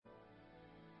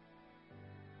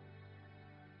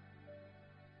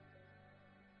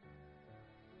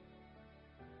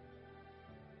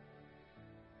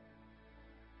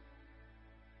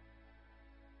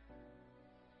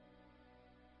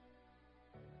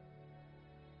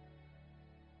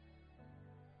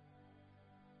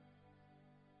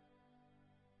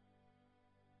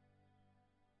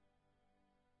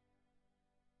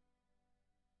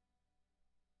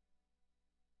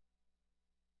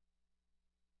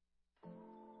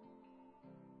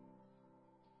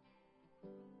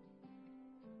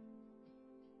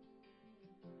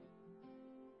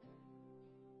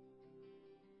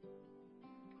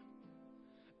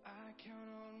count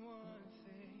on one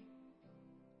thing.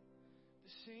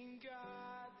 The same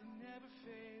God that never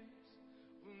fails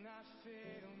will not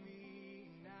fail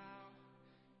me now.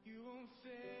 You won't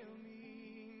fail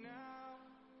me now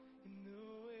in the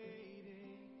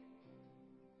waiting.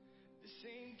 The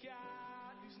same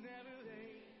God who's never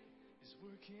late is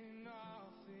working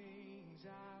all things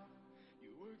out.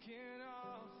 You're working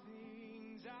all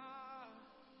things out.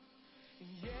 And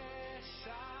yes,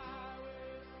 I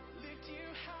will lift you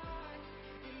high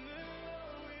in the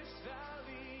lowest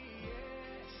valley.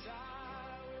 Yes,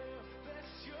 I will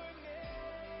bless your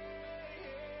name.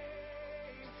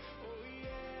 Oh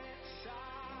yes,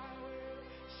 I will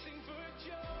sing for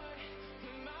joy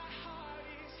when my heart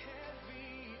is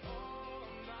heavy all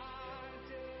my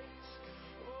days.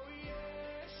 Oh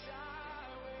yes,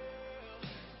 I will.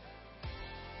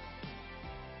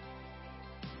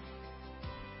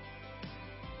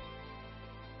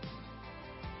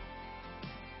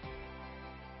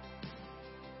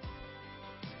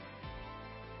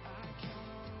 I count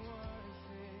on one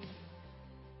thing.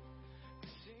 The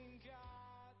same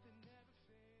God that never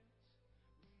fails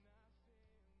will not fail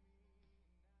me now.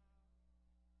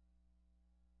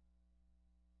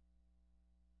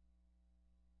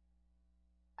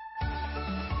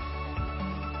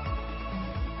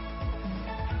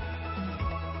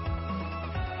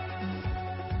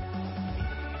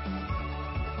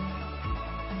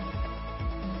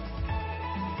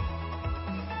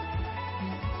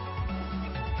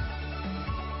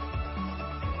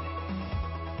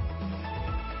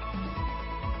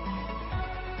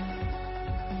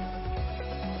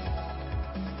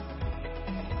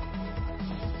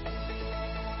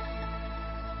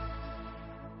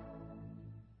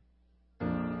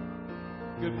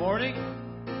 Good morning.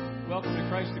 Welcome to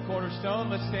Christ the Cornerstone.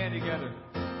 Let's stand together.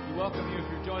 We welcome you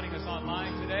if you're joining us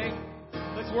online today.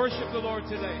 Let's worship the Lord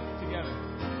today together.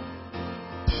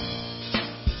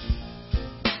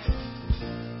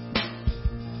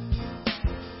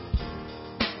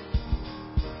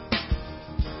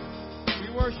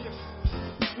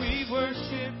 We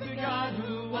worship the God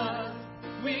who was.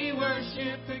 We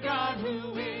worship the God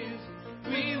who is.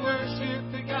 We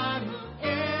worship the God who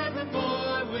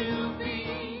evermore will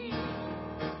be.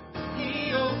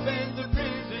 He opened the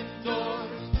prison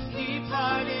doors. He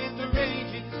parted the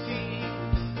raging sea.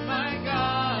 My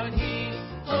God, He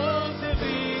holds the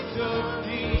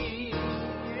victory.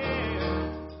 Yeah.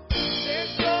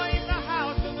 There's joy in the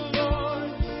house of the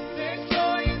Lord. There's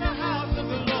joy in the house of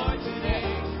the Lord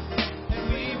today. And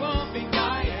we won't be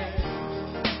quiet.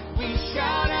 We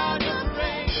shout out your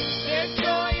praise. There's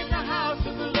joy in the house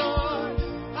of the Lord.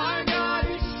 Our God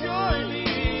is surely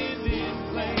in this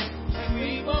place. And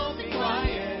we won't be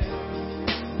quiet.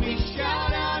 We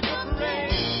shout out your praise.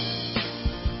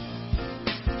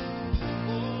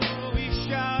 Oh, we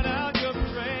shout out your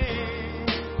praise.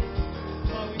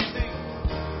 While we sing.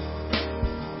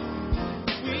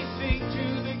 We sing to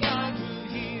the God who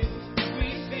heals. We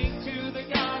sing to the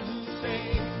God who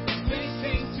saves. We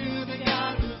sing to the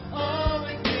God who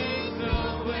always makes the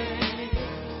way.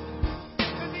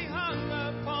 'Cause He hung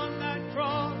upon that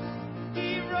cross.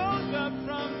 He rose up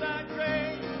from that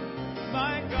grave.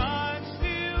 My God,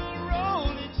 still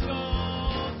rolling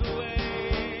stones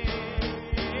away.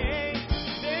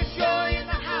 There's joy in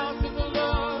the house of the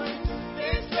Lord.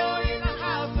 There's joy in the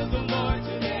house of the Lord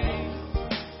today.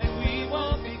 And we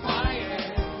won't be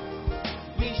quiet.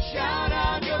 We shout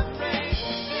out your praise.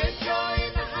 There's joy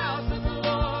in the house of the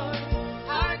Lord.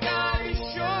 Our God is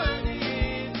surely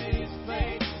in this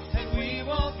place. And we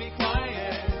won't be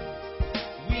quiet.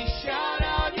 We shout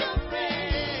out your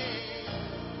praise.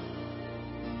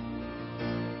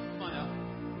 Come on now.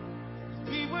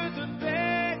 We were the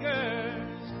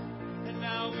beggars, and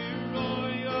now we're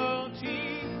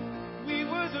royalty. We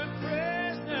were the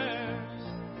prisoners,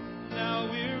 now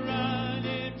we're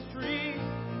running free.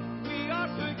 We are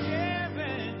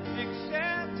forgiven,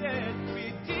 accepted,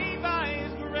 redeemed by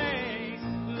His grace.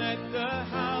 Let the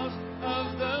house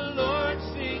of the Lord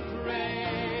sing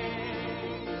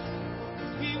praise.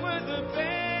 We were the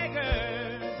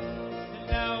beggars, and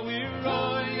now we're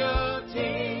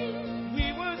royalty.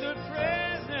 We were the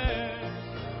prisoners,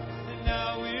 and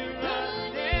now we're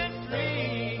running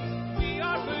free. We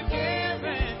are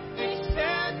forgiven,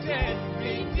 accepted,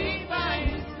 redeemed by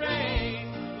His grace.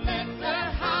 Let the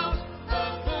house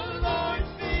of the Lord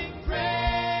sing praise.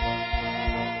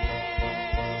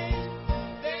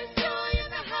 There's joy in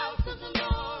the house of the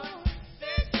Lord.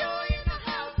 There's joy in the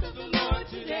house of the Lord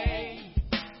today.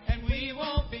 And we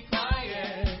won't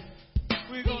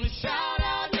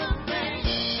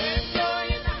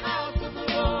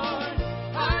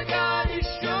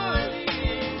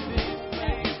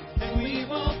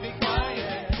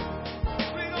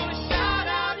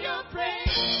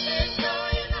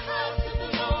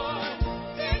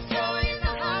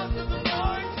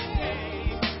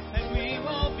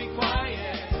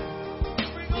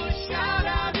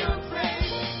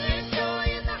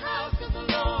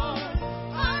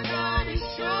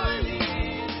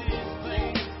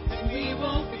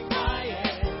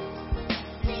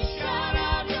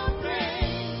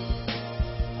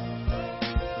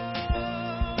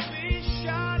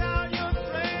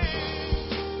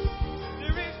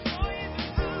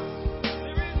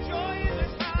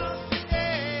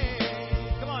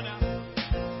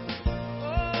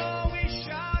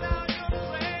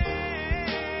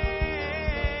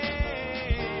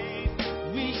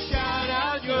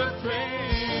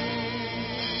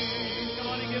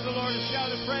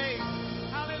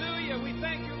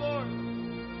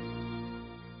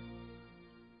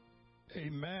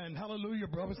Hallelujah,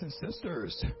 brothers and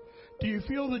sisters. Do you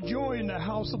feel the joy in the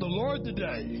house of the Lord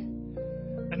today?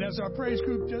 And as our praise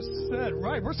group just said,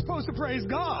 right, we're supposed to praise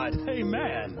God.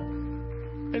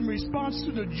 Amen. In response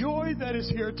to the joy that is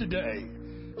here today,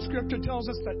 Scripture tells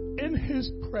us that in His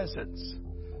presence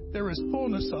there is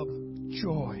fullness of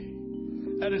joy.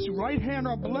 At His right hand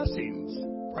are blessings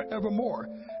forevermore.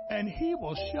 And He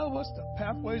will show us the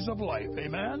pathways of life.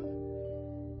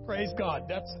 Amen. Praise God.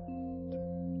 That's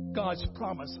God's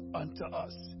promise unto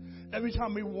us. Every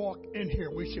time we walk in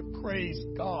here, we should praise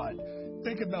God.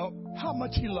 Think about how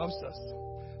much He loves us,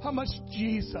 how much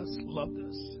Jesus loved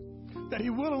us, that He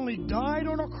willingly died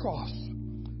on a cross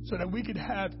so that we could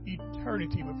have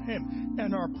eternity with Him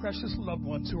and our precious loved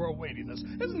ones who are awaiting us.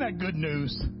 Isn't that good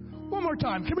news? One more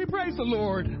time. Can we praise the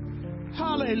Lord?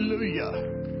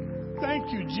 Hallelujah.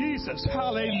 Thank you, Jesus.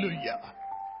 Hallelujah.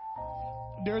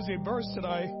 There's a verse that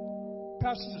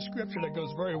passage of Scripture that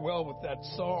goes very well with that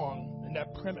song and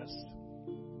that premise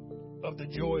of the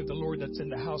joy of the Lord that's in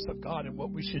the house of God and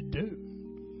what we should do.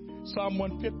 Psalm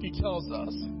 150 tells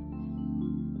us,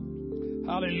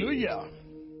 hallelujah.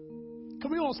 Can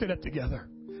we all say that together?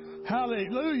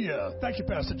 Hallelujah. Thank you,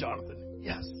 Pastor Jonathan.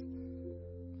 Yes.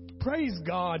 Praise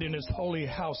God in His holy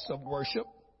house of worship.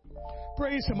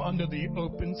 Praise Him under the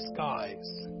open skies.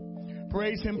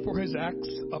 Praise Him for His acts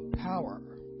of power.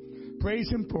 Praise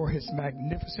Him for His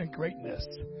magnificent greatness.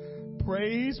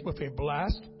 Praise with a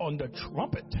blast on the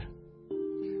trumpet.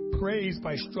 Praise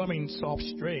by strumming soft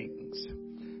strings.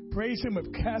 Praise Him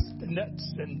with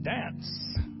castanets and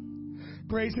dance.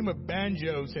 Praise Him with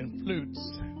banjos and flutes.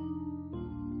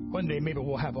 One day maybe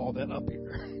we'll have all that up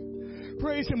here.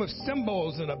 Praise Him with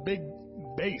cymbals and a big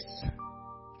bass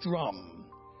drum.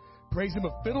 Praise Him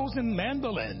with fiddles and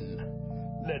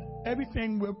mandolin. Let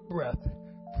everything with breath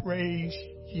praise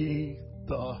ye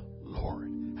the Lord.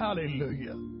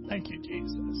 Hallelujah. Thank you,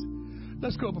 Jesus.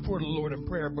 Let's go before the Lord in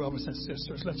prayer, brothers and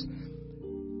sisters. Let's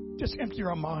just empty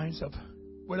our minds of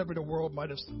whatever the world might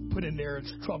have put in there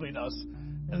that's troubling us,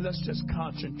 and let's just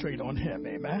concentrate on Him.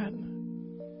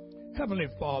 Amen. Heavenly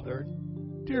Father,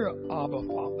 dear Abba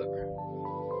Father,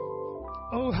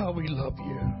 oh, how we love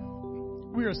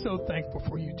you. We are so thankful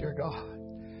for you, dear God.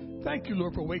 Thank you,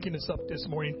 Lord, for waking us up this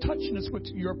morning, touching us with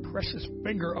your precious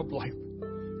finger of life.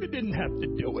 You didn't have to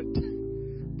do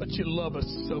it, but you love us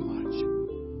so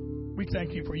much. We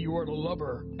thank you for you are the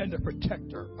lover and the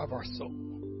protector of our soul.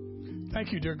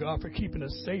 Thank you, dear God, for keeping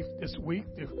us safe this week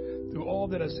through all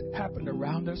that has happened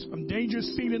around us, from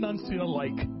dangers seen and unseen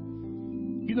alike.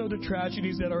 You know the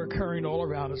tragedies that are occurring all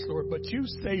around us, Lord, but you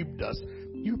saved us.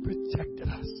 You protected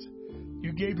us.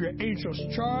 You gave your angels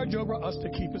charge over us to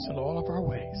keep us in all of our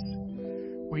ways.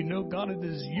 We know, God, it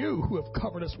is you who have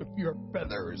covered us with your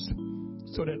feathers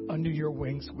so that under your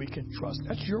wings we can trust.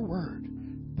 That's your word.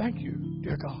 Thank you,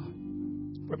 dear God,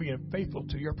 for being faithful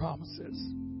to your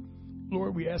promises.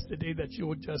 Lord, we ask today that you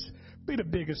will just be the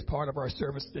biggest part of our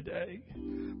service today.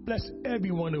 Bless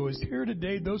everyone who is here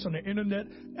today, those on the internet,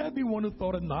 everyone who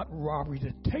thought it not robbery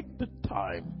to take the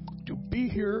time to be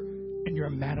here in your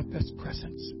manifest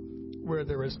presence, where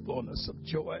there is fullness of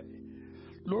joy.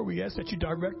 Lord, we ask that you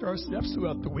direct our steps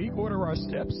throughout the week, order our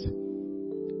steps.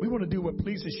 We want to do what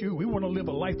pleases you. We want to live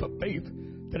a life of faith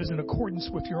that is in accordance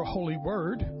with your holy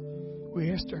word.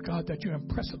 We ask, dear God, that you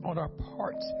impress it on our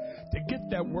hearts, to get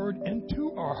that word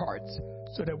into our hearts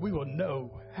so that we will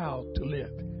know how to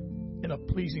live in a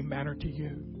pleasing manner to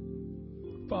you.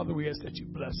 Father, we ask that you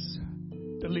bless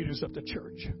the leaders of the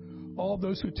church, all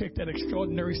those who take that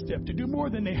extraordinary step to do more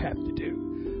than they have to do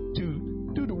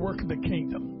the work of the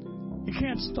kingdom. You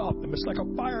can't stop them. It's like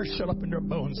a fire shut up in their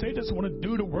bones. They just want to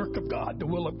do the work of God, the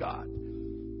will of God.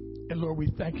 And Lord,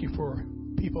 we thank you for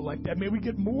people like that. May we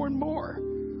get more and more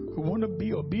who want to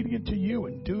be obedient to you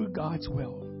and do God's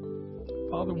will.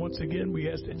 Father, once again, we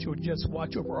ask that you would just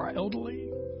watch over our elderly,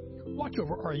 watch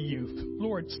over our youth,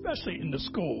 Lord, especially in the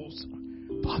schools.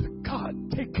 Father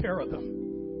God, take care of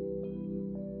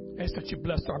them. Ask that you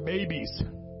bless our babies,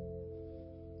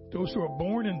 those who are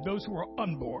born and those who are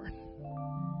unborn.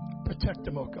 Protect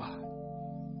them, oh God.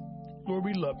 Lord,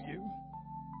 we love you.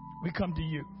 We come to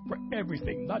you for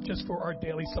everything, not just for our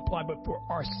daily supply, but for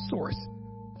our source,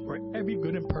 for every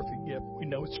good and perfect gift. We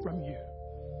know it's from you.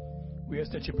 We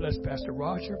ask that you bless Pastor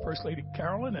Roger, First Lady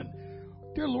Carolyn, and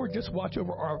dear Lord, just watch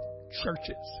over our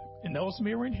churches in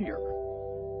Ellesmere and here.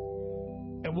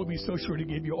 And we'll be so sure to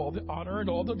give you all the honor and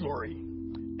all the glory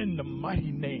in the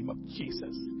mighty name of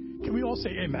Jesus. Can we all say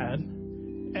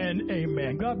amen and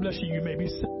amen? God bless you. You may be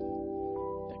seated.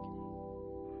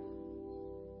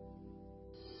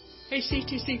 Hey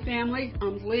CTC family,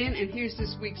 I'm Lynn, and here's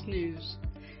this week's news.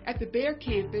 At the Bear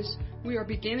campus, we are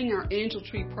beginning our Angel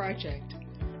Tree Project.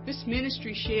 This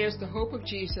ministry shares the hope of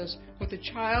Jesus with a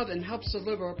child and helps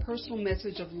deliver a personal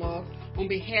message of love on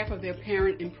behalf of their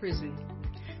parent in prison.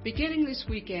 Beginning this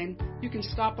weekend, you can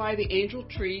stop by the Angel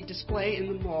Tree display in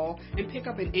the mall and pick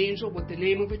up an angel with the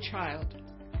name of a child.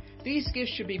 These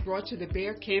gifts should be brought to the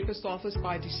Bear campus office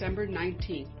by December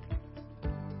 19th.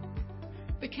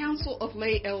 The Council of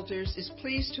Lay Elders is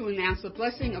pleased to announce the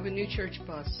blessing of a new church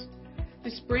bus.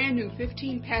 This brand new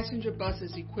 15-passenger bus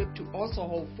is equipped to also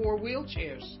hold 4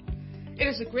 wheelchairs. It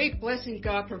is a great blessing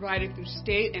God provided through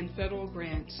state and federal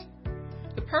grants.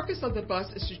 The purpose of the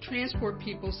bus is to transport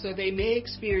people so they may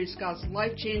experience God's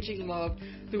life-changing love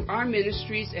through our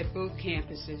ministries at both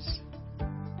campuses.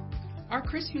 Our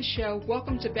Christmas show,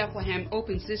 Welcome to Bethlehem,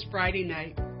 opens this Friday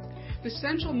night. The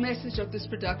central message of this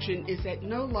production is that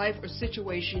no life or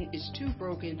situation is too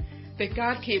broken that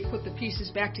God can't put the pieces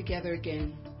back together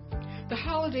again. The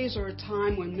holidays are a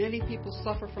time when many people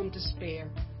suffer from despair.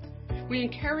 We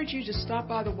encourage you to stop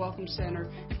by the Welcome Center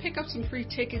and pick up some free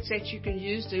tickets that you can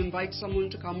use to invite someone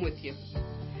to come with you.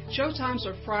 Show times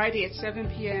are Friday at 7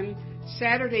 p.m.,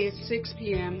 Saturday at 6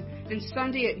 p.m., and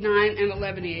Sunday at 9 and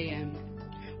 11 a.m.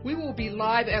 We will be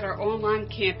live at our online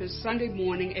campus Sunday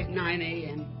morning at 9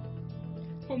 a.m.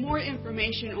 For more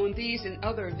information on these and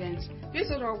other events,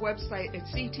 visit our website at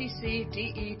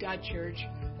ctcde.church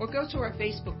or go to our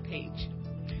Facebook page.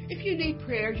 If you need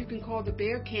prayer, you can call the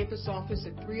Bear campus office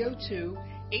at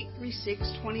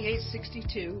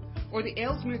 302-836-2862 or the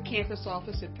Ellesmere campus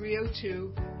office at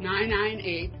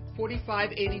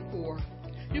 302-998-4584.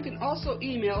 You can also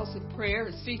email us at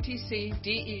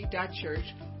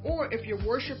prayer@ctcde.church, or if you're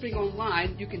worshiping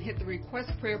online, you can hit the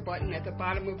Request Prayer button at the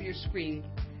bottom of your screen.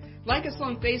 Like us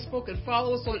on Facebook and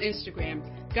follow us on Instagram.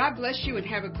 God bless you and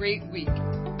have a great week.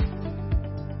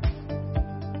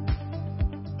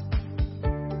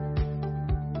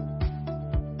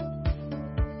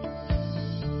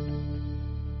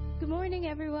 Good morning,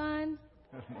 everyone.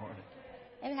 Good morning.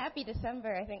 And happy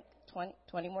December. I think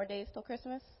 20 more days till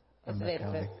Christmas. I'm What's not today, the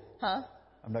counting. 5th? Huh?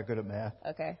 I'm not good at math.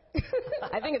 Okay.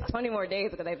 I think it's 20 more days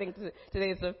because I think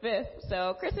today's the 5th.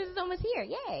 So Christmas is almost here.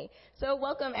 Yay. So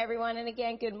welcome, everyone. And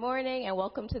again, good morning and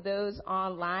welcome to those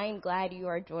online. Glad you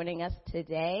are joining us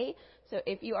today. So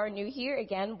if you are new here,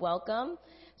 again, welcome.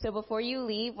 So before you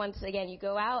leave, once again, you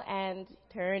go out and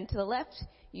turn to the left.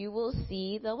 You will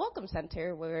see the Welcome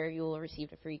Center where you will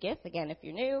receive a free gift, again, if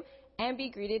you're new, and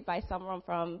be greeted by someone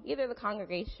from either the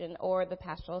congregation or the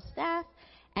pastoral staff.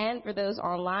 And for those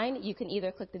online, you can either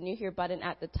click the New Here button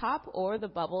at the top or the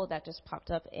bubble that just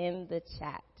popped up in the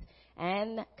chat.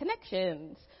 And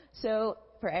connections. So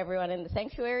for everyone in the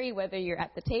sanctuary, whether you're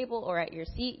at the table or at your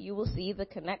seat, you will see the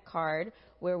Connect card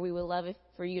where we would love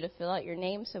for you to fill out your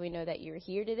name so we know that you're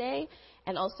here today.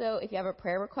 And also, if you have a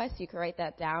prayer request, you can write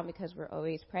that down because we're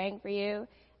always praying for you.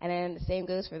 And then the same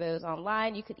goes for those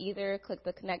online. You could either click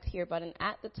the Connect Here button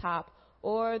at the top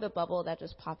or the bubble that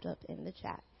just popped up in the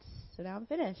chat. So now I'm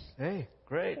finished. Hey,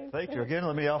 great. Thank you. Again,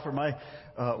 let me offer my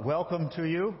welcome to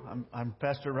you. I'm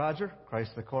Pastor Roger,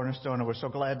 Christ the Cornerstone, and we're so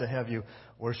glad to have you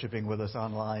worshiping with us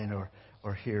online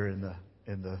or here in the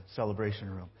celebration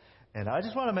room. And I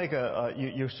just want to make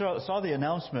you saw the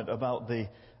announcement about the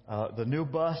new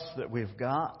bus that we've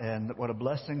got, and what a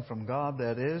blessing from God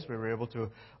that is. We were able to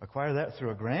acquire that through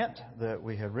a grant that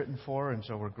we had written for, and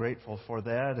so we're grateful for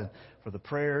that and for the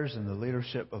prayers and the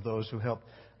leadership of those who helped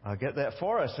get that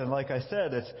for us. And like I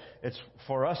said, it's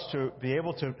for us to be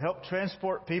able to help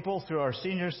transport people through our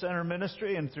senior center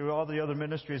ministry and through all the other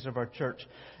ministries of our church.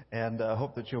 And I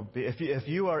hope that you'll be, if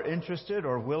you are interested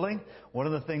or willing, one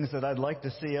of the things that I'd like to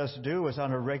see us do is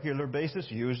on a regular basis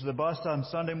use the bus on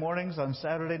Sunday mornings, on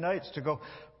Saturday nights to go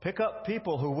pick up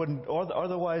people who wouldn't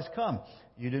otherwise come.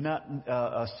 You do not,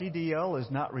 a CDL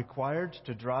is not required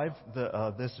to drive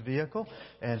this vehicle.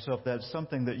 And so if that's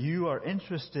something that you are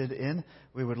interested in,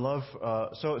 we would love,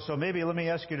 so maybe let me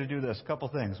ask you to do this, a couple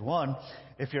things. One,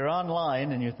 if you're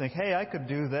online and you think, hey, I could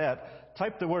do that,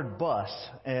 type the word bus,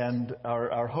 and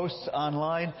our hosts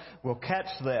online will catch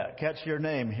that. Catch your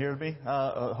name. Hear me?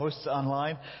 Hosts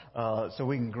online. So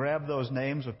we can grab those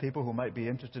names of people who might be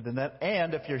interested in that.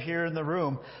 And if you're here in the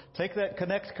room, take that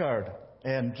Connect card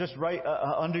and just write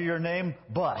under your name,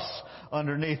 bus,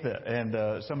 underneath it.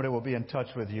 And somebody will be in touch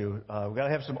with you. We've got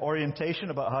to have some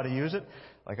orientation about how to use it.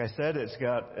 Like I said, it's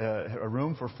got a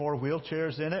room for 4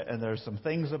 wheelchairs in it, and there's some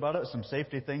things about it, some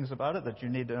safety things about it that you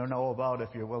need to know about if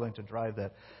you're willing to drive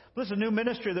that. This is a new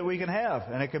ministry that we can have,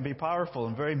 and it can be powerful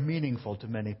and very meaningful to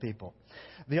many people.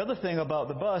 The other thing about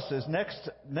the bus is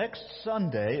next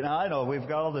Sunday, now I know we've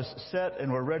got all this set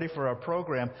and we're ready for our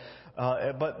program,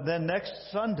 but then next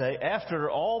Sunday,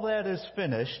 after all that is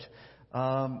finished,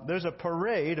 there's a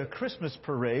parade, a Christmas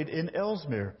parade in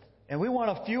Ellesmere. And we want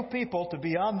a few people to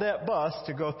be on that bus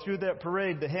to go through that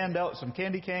parade to hand out some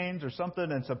candy canes or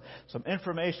something and some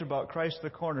information about Christ the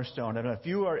Cornerstone. And if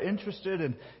you are interested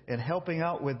in helping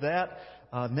out with that,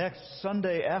 next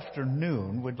Sunday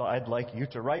afternoon, I'd like you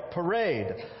to write parade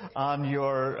on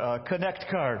your Connect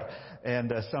card.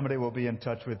 And somebody will be in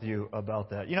touch with you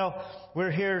about that. You know, we're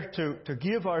here to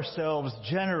give ourselves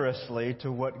generously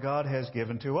to what God has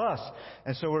given to us.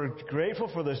 And so we're grateful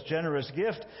for this generous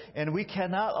gift. And we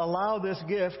cannot allow this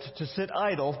gift to sit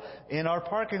idle in our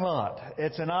parking lot.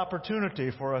 It's an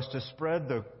opportunity for us to spread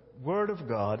the Word of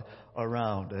God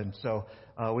around. And so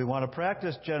we want to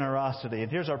practice generosity.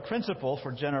 And here's our principle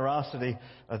for generosity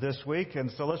this week. And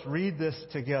so let's read this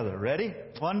together. Ready?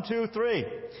 1, 2, 3.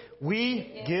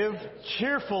 We give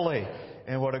cheerfully.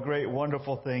 And what a great,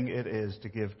 wonderful thing it is to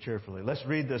give cheerfully. Let's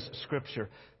read this scripture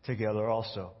together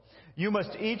also. You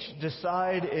must each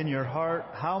decide in your heart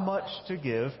how much to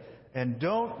give, and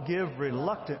don't give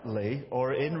reluctantly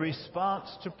or in response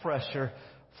to pressure,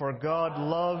 for God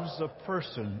loves a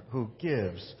person who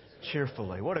gives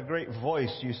cheerfully. What a great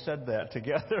voice you said that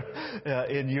together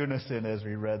in unison as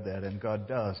we read that. And God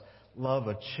does love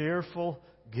a cheerful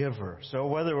giver. So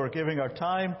whether we're giving our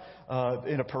time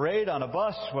in a parade, on a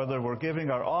bus, whether we're giving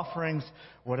our offerings,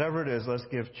 whatever it is, let's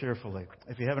give cheerfully.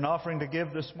 If you have an offering to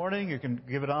give this morning, you can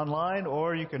give it online,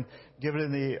 or you can give it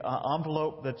in the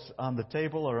envelope that's on the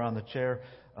table or on the chair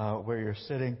where you're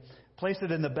sitting. Place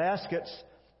it in the baskets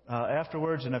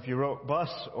afterwards, and if you wrote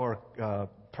bus or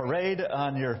parade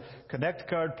on your Connect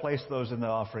card, place those in the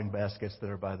offering baskets that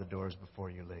are by the doors before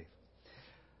you leave.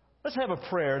 Let's have a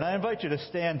prayer, and I invite you to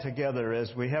stand together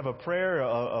as we have a prayer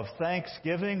of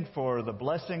thanksgiving for the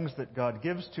blessings that God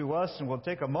gives to us, and we'll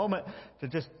take a moment to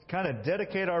just kind of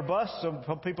dedicate our bus.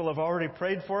 Some people have already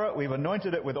prayed for it. We've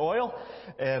anointed it with oil,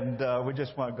 and we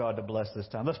just want God to bless this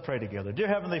time. Let's pray together. Dear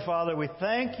Heavenly Father, we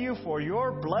thank you for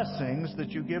your blessings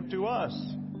that you give to us.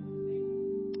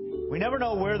 We never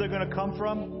know where they're going to come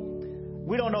from.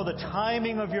 We don't know the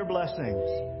timing of your blessings,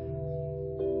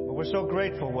 but we're so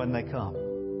grateful when they come.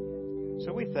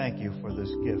 So we thank you for this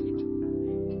gift.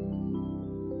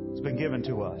 It's been given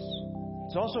to us.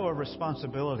 It's also a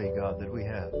responsibility, God, that we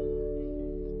have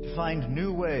to find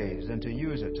new ways and to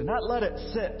use it, to not let it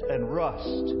sit and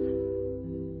rust.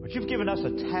 But you've given us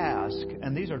a task,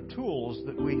 and these are tools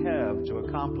that we have to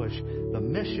accomplish the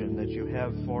mission that you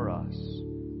have for us.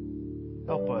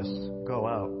 Help us go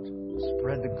out,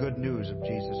 spread the good news of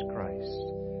Jesus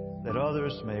Christ, that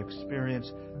others may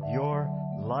experience your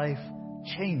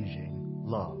life-changing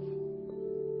love.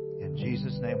 In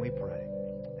Jesus' name we pray.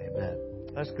 Amen.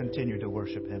 Let's continue to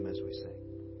worship Him as we sing.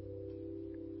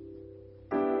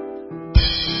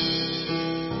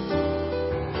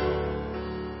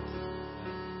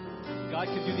 God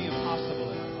can do the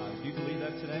impossible in our lives. Do you believe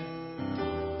that today?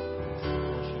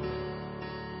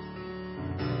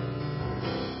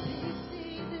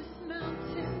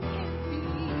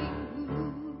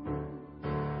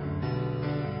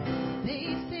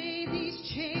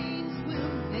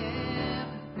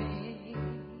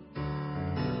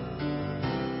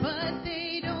 But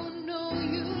they don't know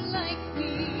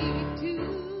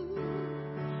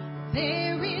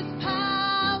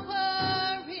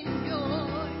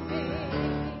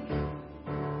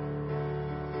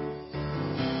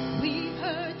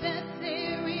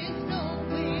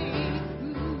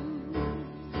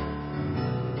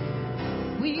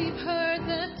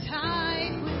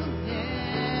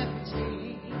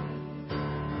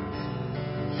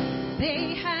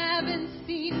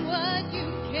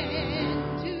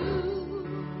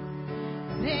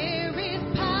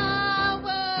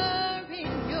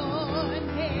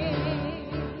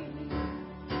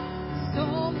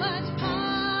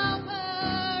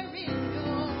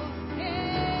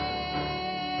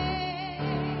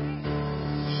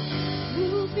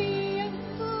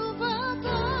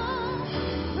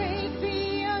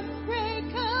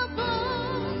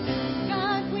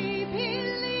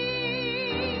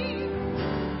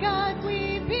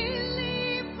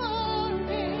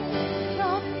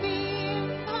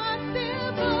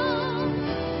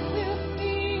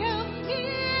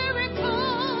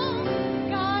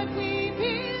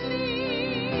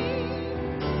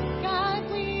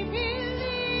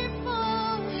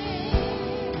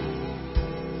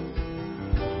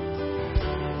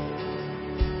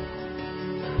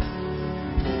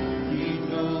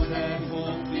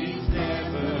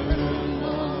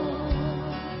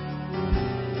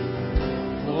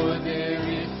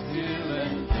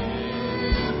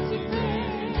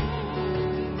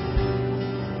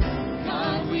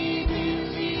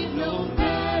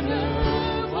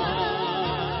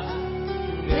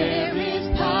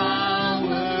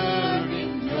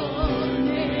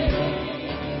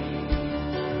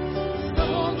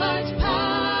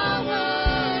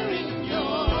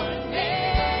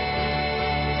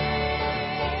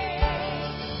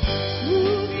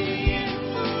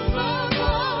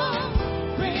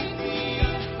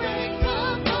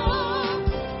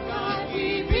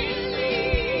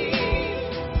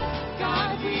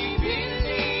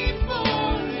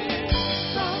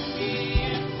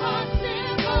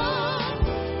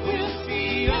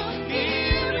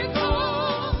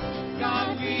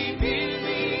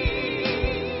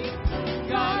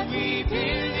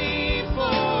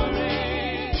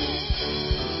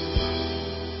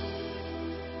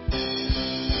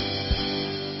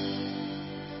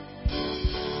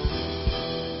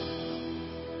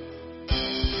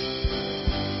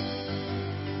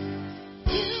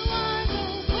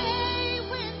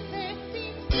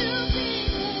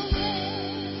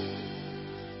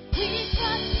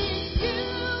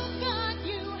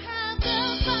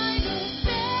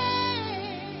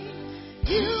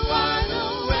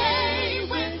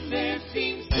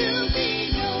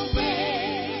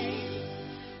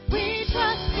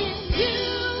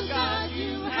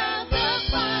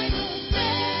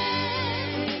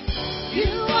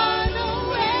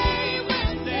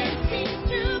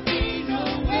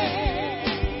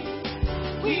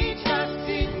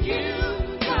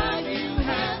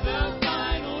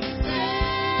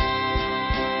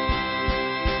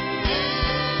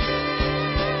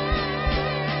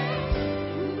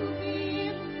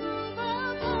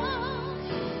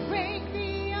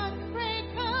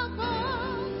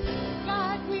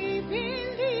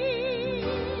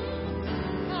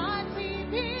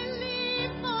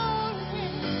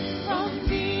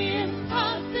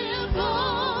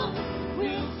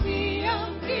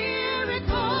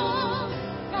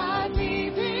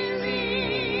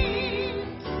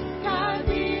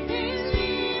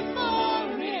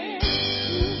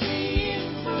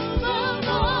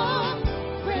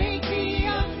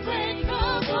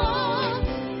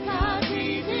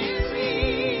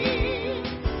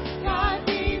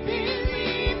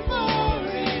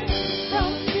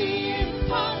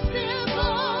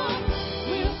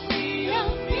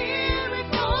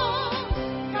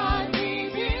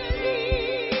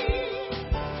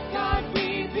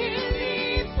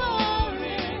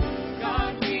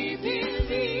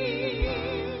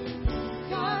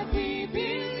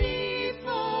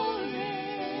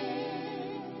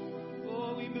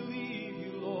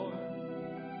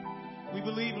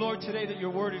Today that your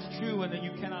word is true and that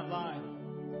you cannot lie.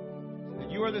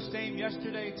 That you are the same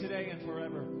yesterday, today, and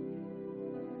forever.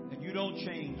 And you don't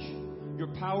change. Your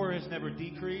power has never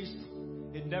decreased.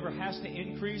 It never has to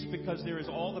increase because there is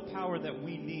all the power that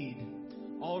we need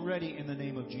already in the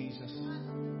name of Jesus.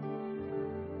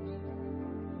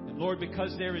 And Lord,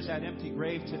 because there is that empty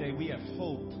grave today, we have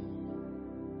hope.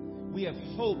 We have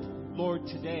hope, Lord,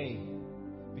 today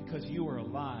because you are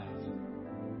alive.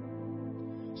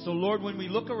 So, Lord, when we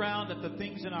look around at the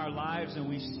things in our lives and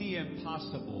we see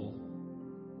impossible,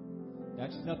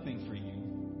 that's nothing for you.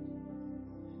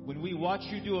 When we watch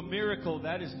you do a miracle,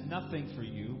 that is nothing for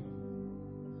you.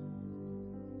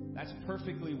 That's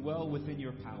perfectly well within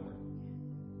your power.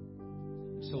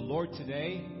 So, Lord,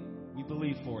 today, we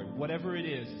believe for it. Whatever it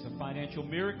is, it's a financial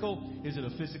miracle. Is it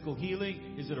a physical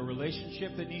healing? Is it a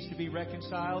relationship that needs to be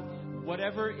reconciled?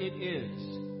 Whatever it is,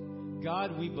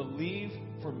 God, we believe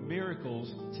for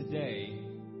miracles today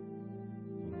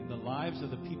in the lives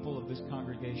of the people of this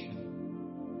congregation.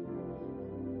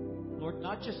 Lord,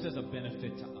 not just as a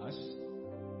benefit to us,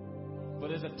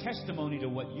 but as a testimony to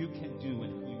what you can do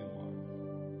and who you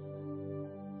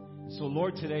are. So,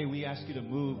 Lord, today we ask you to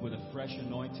move with a fresh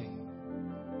anointing.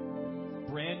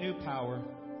 Brand new power.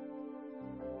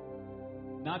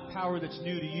 Not power that's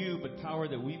new to you, but power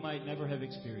that we might never have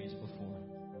experienced before.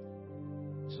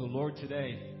 So, Lord,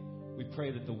 today we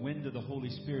pray that the wind of the Holy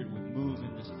Spirit would move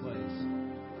in this place.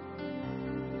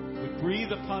 Would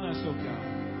breathe upon us, O God.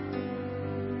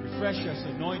 Refresh us,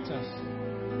 anoint us.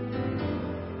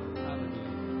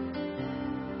 Hallelujah.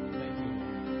 Thank you.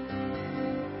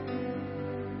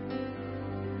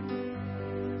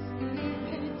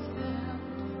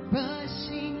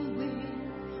 Rushing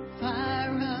wind,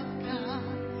 fire of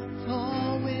God,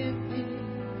 fall within.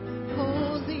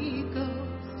 Holy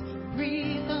Ghost,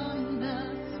 breathe on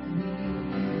us, we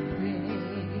pray.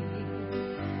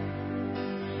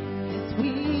 As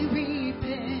we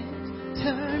repent,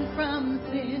 turn from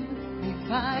sin,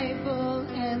 revival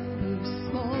embers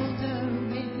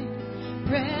smoldering,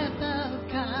 breath of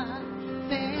God,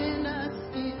 fan us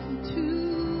into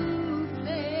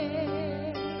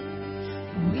flame.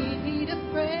 We need a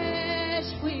fresh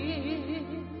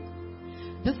wind,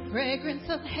 the fragrance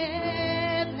of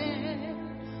heaven.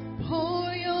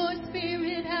 Pour your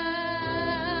spirit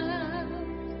out.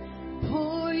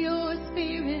 Pour your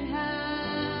spirit out.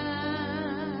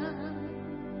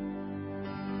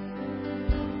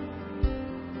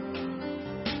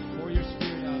 Pour your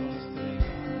spirit out on us today.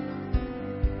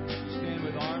 Stand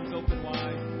with arms open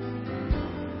wide,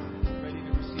 ready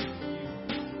to receive from you.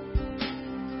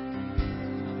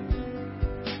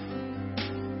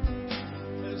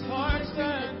 There's hearts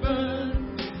that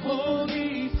burn with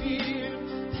holy fear,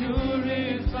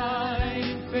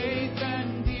 purifying faith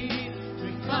and deed.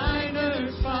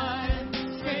 Refiners find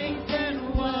strength and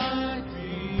what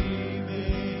remains.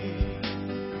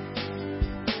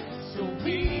 So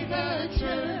we, the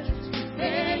church,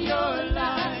 prepare your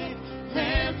light,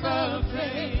 lamp of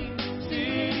flame,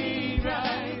 city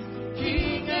rise,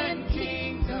 King and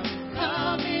kingdom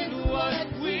come in what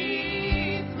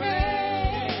we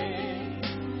pray.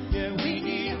 Yeah, we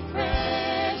need a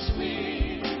fresh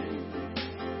wind,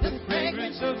 the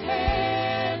fragrance of heaven.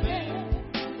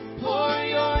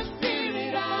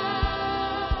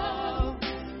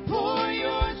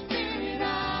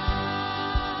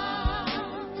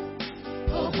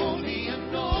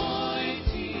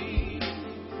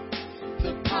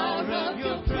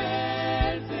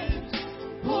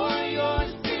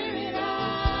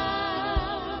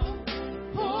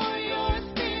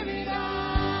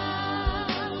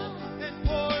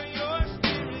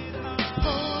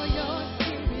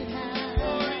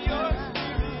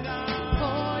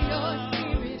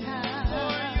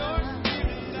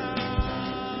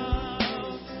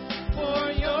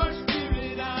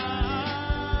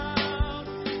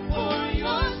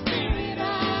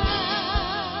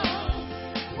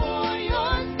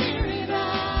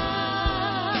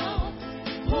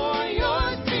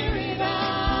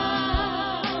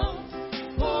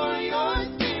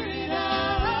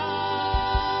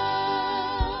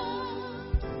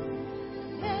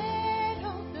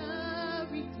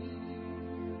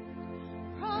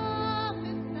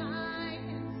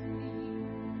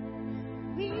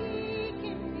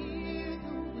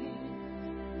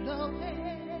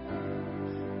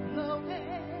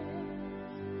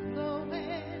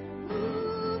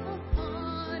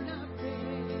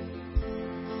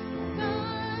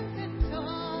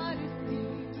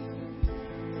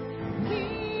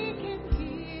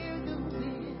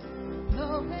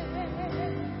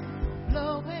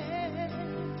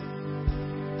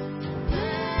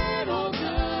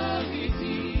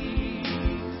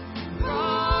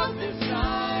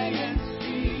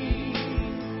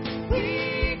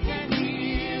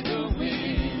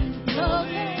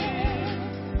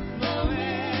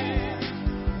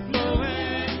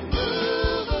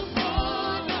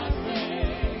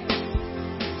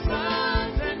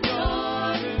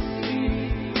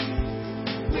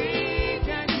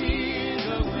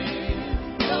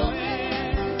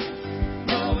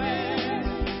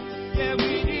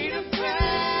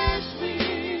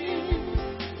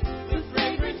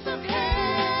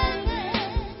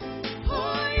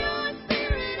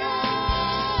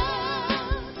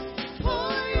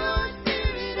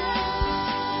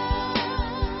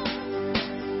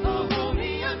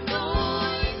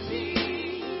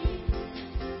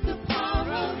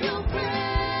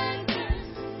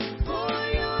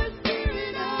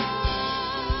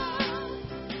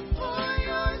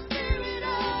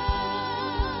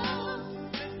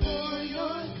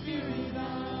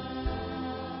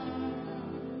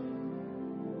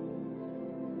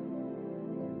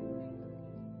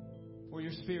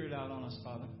 Spirit out on us,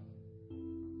 Father.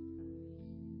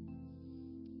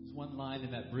 There's one line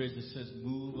in that bridge that says,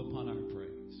 move upon our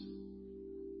praise.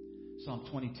 Psalm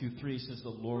 22:3 says, the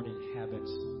Lord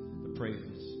inhabits the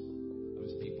praises of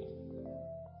His people.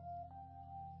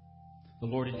 The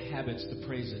Lord inhabits the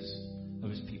praises of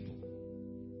His people.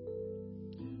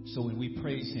 So when we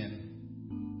praise Him,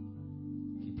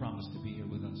 He promised to be here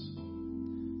with us.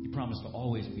 He promised to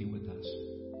always be with us.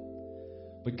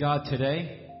 But God,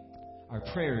 today, our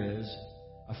prayer is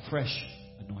a fresh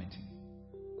anointing.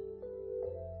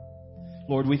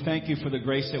 Lord, we thank You for the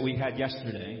grace that we had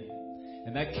yesterday,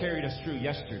 and that carried us through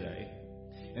yesterday.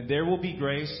 And there will be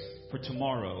grace for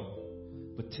tomorrow,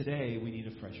 but today we need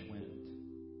a fresh wind.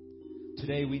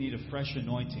 Today we need a fresh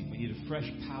anointing. We need a fresh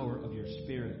power of Your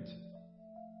Spirit.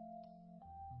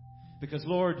 Because,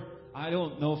 Lord, I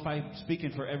don't know if I'm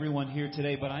speaking for everyone here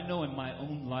today, but I know in my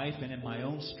own life and in my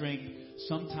own strength,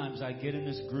 sometimes I get in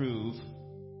this groove,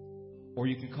 or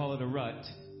you can call it a rut.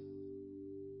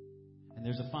 And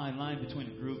there's a fine line between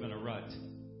a groove and a rut.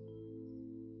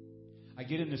 I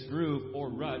get in this groove or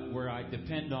rut where I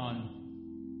depend on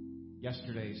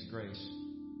yesterday's grace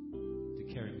to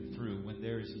carry me through, when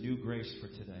there is new grace for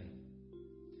today.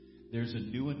 There's a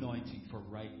new anointing for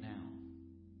right now.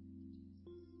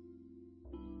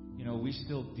 You know, we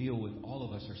still deal with, all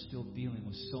of us are still dealing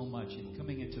with so much. And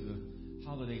coming into the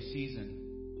holiday season,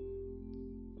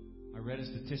 I read a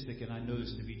statistic, and I know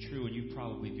this to be true, and you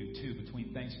probably do too.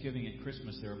 Between Thanksgiving and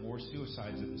Christmas, there are more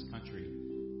suicides in this country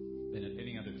than at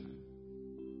any other time.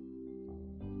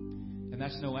 And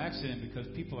that's no accident, because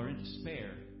people are in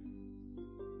despair.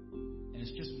 And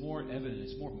it's just more evident,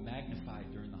 it's more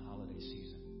magnified during the holiday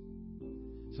season.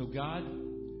 So God,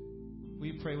 will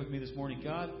you pray with me this morning?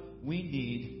 God, we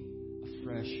need a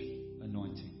fresh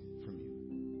anointing from You.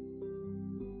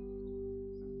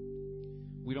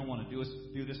 We don't want to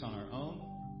do this on our own.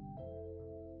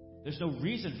 There's no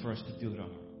reason for us to do it on our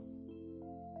own.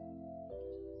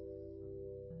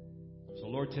 So,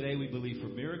 Lord, today we believe for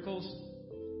miracles,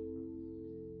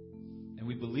 and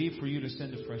we believe for You to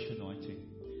send a fresh anointing.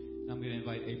 And I'm going to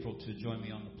invite April to join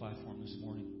me on the platform this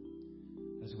morning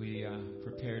as we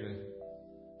prepare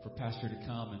for Pastor to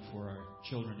come and for our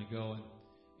children to go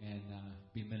and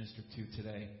be ministered to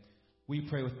today. Will you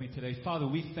pray with me today? Father,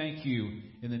 we thank You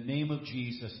in the name of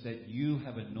Jesus that You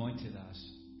have anointed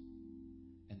us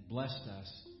and blessed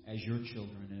us as Your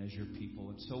children and as Your people.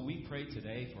 And so we pray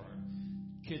today for our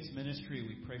kids' ministry.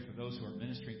 We pray for those who are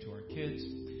ministering to our kids.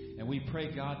 And we pray,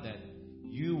 God, that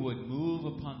You would move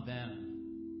upon them.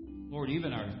 Lord,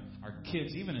 even our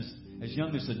kids, even as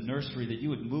young as the nursery, that You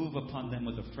would move upon them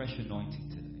with a fresh anointing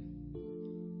today.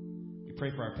 We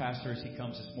pray for our pastor as he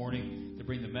comes this morning to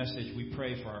bring the message. We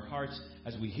pray for our hearts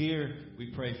as we hear.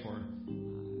 We pray for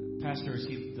Pastor as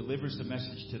he delivers the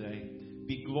message today.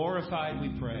 Be glorified, we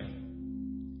pray.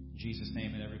 In Jesus'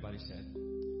 name, and everybody said,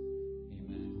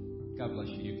 amen. God bless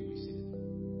you. You can be seated.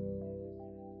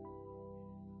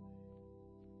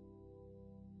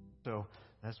 So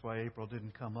that's why April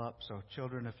didn't come up. So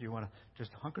children, if you want to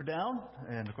just hunker down,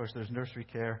 and of course there's nursery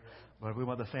care, but we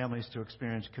want the families to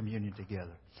experience communion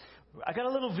together. I got a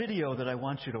little video that I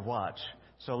want you to watch.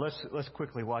 So let's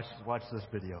quickly watch this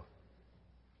video.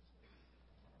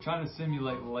 Trying to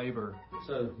simulate labor.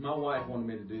 So my wife wanted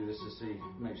me to do this to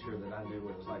make sure that I knew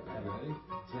what it was like to have a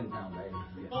 10-pound baby.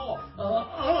 Yeah.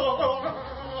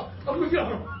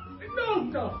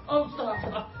 No, oh,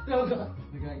 stop. No. I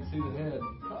think I can see the head.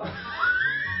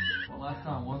 One last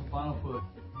time, one final push.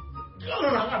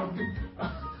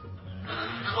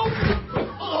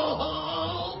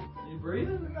 You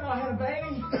breathing? No, I had a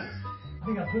baby. I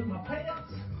think I put in my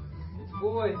pants. It's a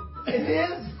boy. It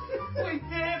is. We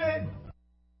did it.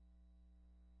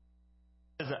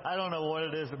 I don't know what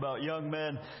it is about young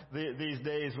men these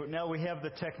days. Now we have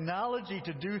the technology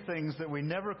to do things that we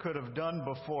never could have done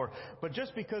before. But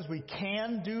just because we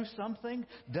can do something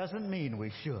doesn't mean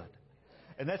we should.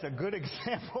 And that's a good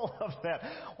example of that.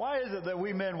 Why is it that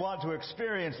we men want to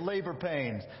experience labor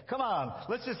pains? Come on,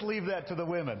 let's just leave that to the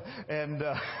women. And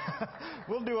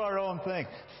we'll do our own thing.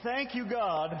 Thank you,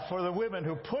 God, for the women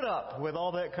who put up with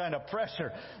all that kind of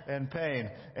pressure and pain,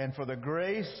 and for the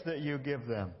grace that You give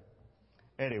them.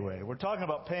 Anyway, we're talking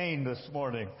about pain this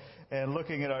morning and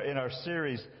looking at in our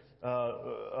series,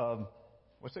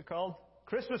 what's it called?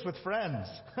 Christmas with Friends.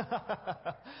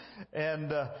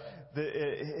 And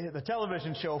the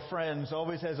television show Friends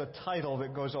always has a title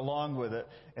that goes along with it.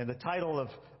 And the title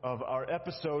of our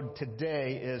episode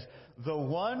today is The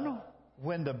One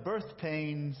When the Birth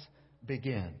Pains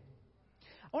Begin.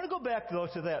 I want to go back, though,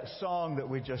 to that song that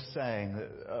we just sang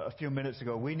a few minutes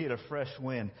ago, We Need a Fresh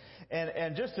Wind.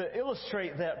 And just to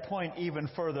illustrate that point even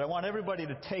further, I want everybody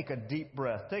to take a deep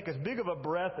breath. Take as big of a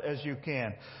breath as you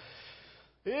can.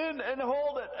 In and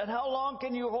hold it. And how long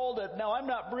can you hold it? Now, I'm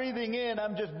not breathing in.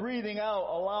 I'm just breathing out,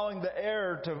 allowing the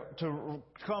air to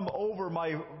come over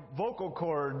my vocal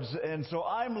cords. And so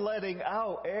I'm letting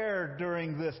out air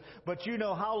during this. But you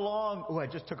know how long... Oh, I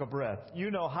just took a breath. You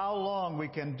know how long we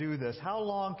can do this. How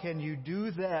long can you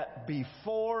do that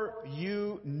before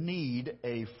you need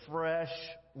a fresh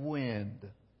wind?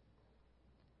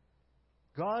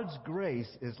 God's grace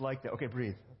is like that. Okay,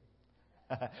 breathe.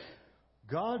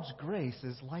 God's grace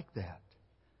is like that.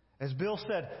 As Bill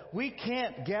said, we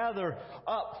can't gather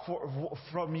up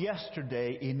from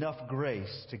yesterday enough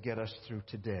grace to get us through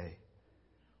today.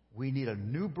 We need a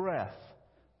new breath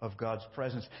of God's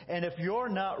presence. And if you're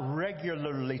not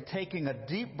regularly taking a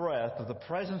deep breath of the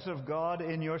presence of God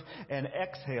in yours and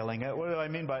exhaling it, what do I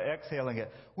mean by exhaling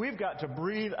it? We've got to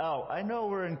breathe out. I know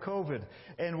we're in COVID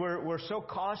and we're so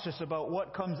cautious about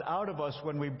what comes out of us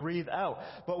when we breathe out.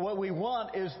 But what we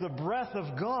want is the breath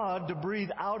of God to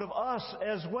breathe out of us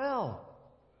as well.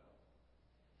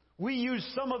 We use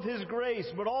some of His grace,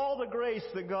 but all the grace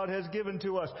that God has given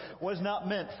to us was not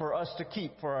meant for us to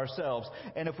keep for ourselves.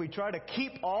 And if we try to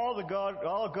keep all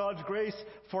God's grace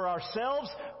for ourselves,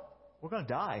 we're going to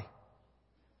die.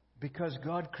 Because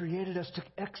God created us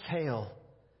to exhale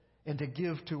and to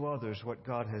give to others what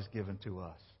God has given to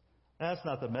us. That's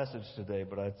not the message today,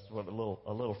 but it's a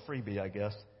little freebie, I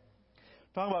guess.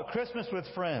 Talking about Christmas with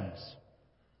friends.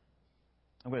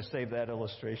 I'm going to save that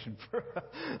illustration for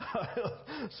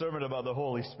a sermon about the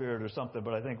Holy Spirit or something,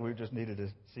 but I think we just needed to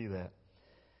see that.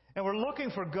 And we're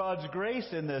looking for God's grace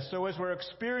in this. So as we're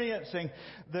experiencing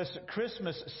this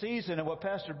Christmas season, and what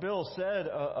Pastor Bill said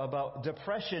about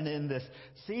depression in this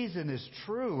season is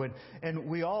true. And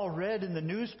we all read in the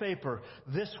newspaper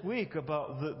this week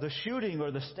about the shooting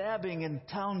or the stabbing in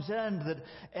Townsend that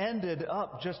ended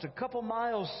up just a couple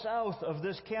miles south of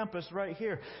this campus right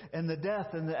here, and the death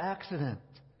and the accident.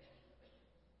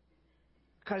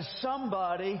 Because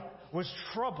somebody was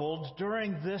troubled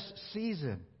during this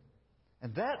season.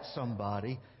 And that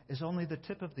somebody is only the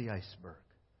tip of the iceberg.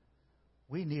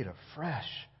 We need a fresh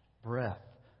breath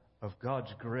of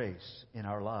God's grace in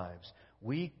our lives.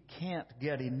 We can't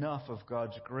get enough of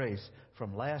God's grace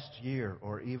from last year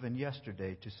or even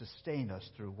yesterday to sustain us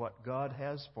through what God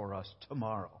has for us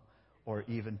tomorrow or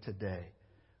even today.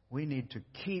 We need to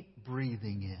keep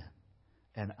breathing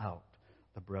in and out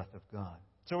the breath of God.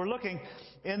 So we're looking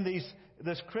in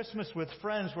this Christmas with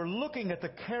friends, we're looking at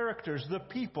the characters, the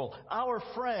people, our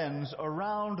friends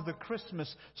around the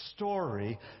Christmas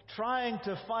story, trying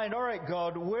to find, all right,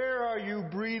 God, where are you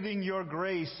breathing your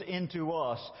grace into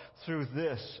us through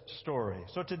this story?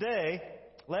 So today,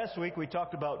 last week we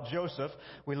talked about Joseph.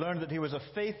 We learned that he was a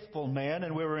faithful man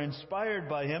and we were inspired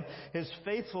by him, his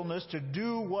faithfulness to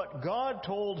do what God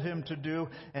told him to do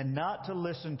and not to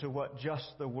listen to what just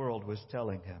the world was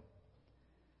telling him.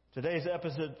 Today's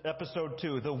episode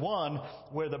 2, the one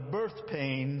where the birth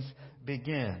pains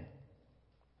begin.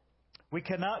 We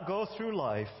cannot go through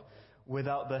life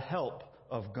without the help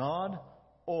of God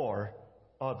or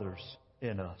others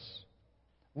in us.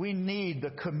 We need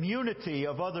the community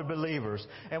of other believers.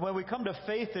 And when we come to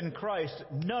faith in Christ,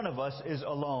 none of us is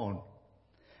alone.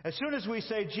 As soon as we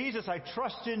say, Jesus, I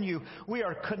trust in you, we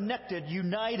are connected,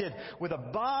 united with a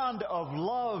bond of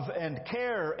love and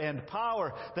care and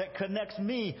power that connects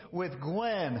me with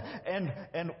Gwen and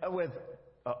with,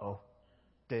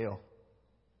 Dale.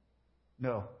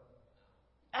 No.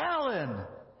 Alan!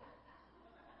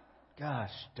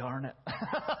 Gosh, darn it.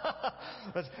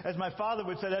 As my father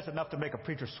would say, that's enough to make a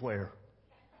preacher swear.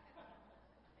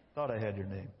 Thought I had your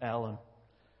name. Alan.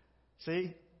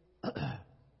 See?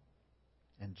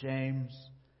 And James,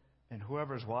 and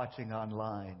whoever's watching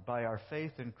online. By our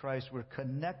faith in Christ, we're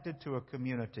connected to a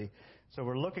community. So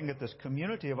we're looking at this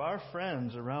community of our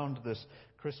friends around this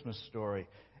Christmas story.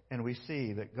 And we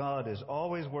see that God is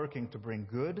always working to bring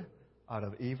good out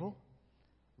of evil,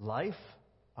 life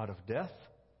out of death,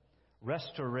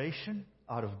 restoration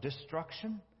out of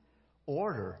destruction,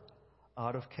 order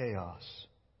out of chaos.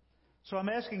 So I'm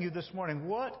asking you this morning,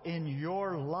 what in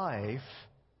your life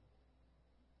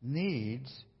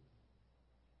needs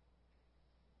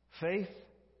faith,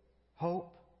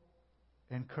 hope,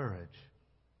 and courage?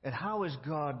 And how is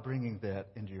God bringing that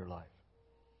into your life?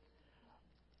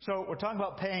 So we're talking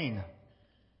about pain.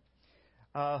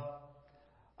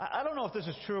 I don't know if this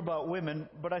is true about women,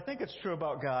 but I think it's true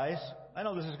about guys. I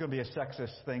know this is going to be a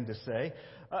sexist thing to say.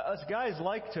 Us guys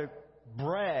like to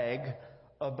brag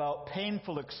about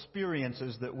painful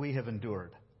experiences that we have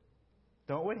endured.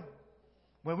 Don't we?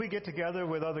 When we get together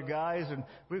with other guys and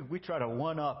we try to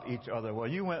one-up each other. Well,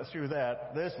 you went through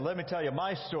that. Let me tell you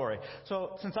my story.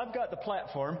 So since I've got the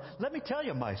platform, let me tell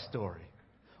you my story.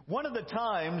 One of the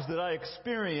times that I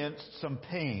experienced some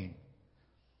pain.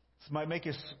 This might make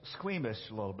you squeamish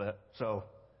a little bit, so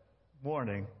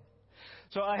warning.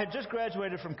 So I had just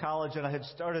graduated from college and I had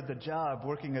started the job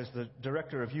working as the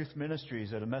director of youth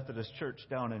ministries at a Methodist church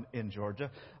down in Georgia.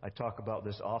 I talk about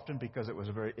this often because it was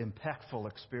a very impactful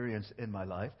experience in my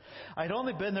life. I'd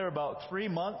only been there about 3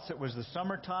 months. It was the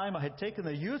summertime. I had taken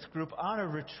the youth group on a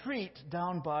retreat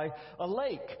down by a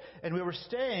lake. And we were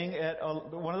staying at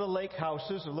one of the lake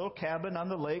houses, a little cabin on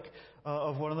the lake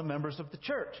of one of the members of the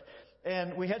church.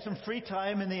 And we had some free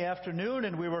time in the afternoon,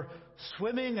 and we were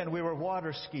swimming and we were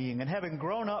water skiing. And having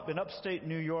grown up in upstate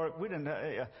New York,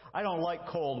 I don't like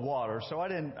cold water, so I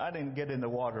didn't get in the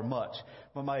water much.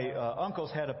 But my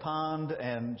uncles had a pond,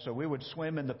 and so we would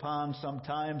swim in the pond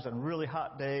sometimes on really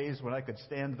hot days when I could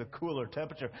stand the cooler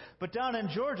temperature. But down in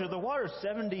Georgia, the water's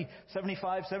 70,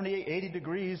 75, 78, 80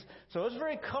 degrees, so it was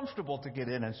very comfortable to get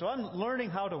in. And so I'm learning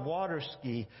how to water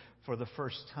ski for the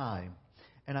first time.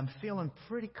 And I'm feeling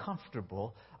pretty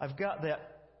comfortable. I've got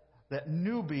that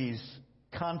newbie's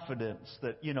confidence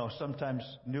that, sometimes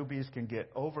newbies can get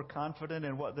overconfident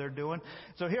in what they're doing.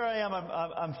 So here I am.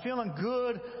 I'm feeling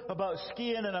good about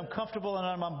skiing, and I'm comfortable, and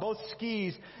I'm on both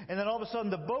skis. And then all of a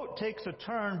sudden the boat takes a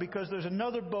turn because there's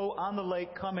another boat on the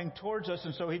lake coming towards us,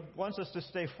 and so he wants us to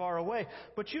stay far away.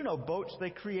 But boats, they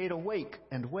create a wake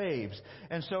and waves.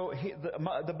 And so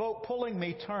the boat pulling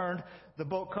me turned. The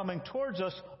boat coming towards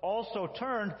us also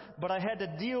turned, but I had to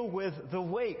deal with the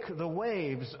wake, the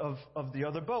waves of the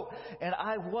other boat. And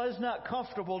I was not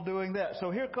comfortable doing that.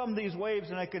 So here come these waves,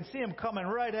 and I can see them coming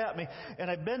right at me. And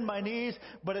I bend my knees,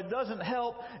 but it doesn't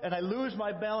help. And I lose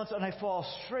my balance, and I fall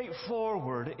straight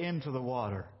forward into the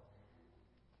water.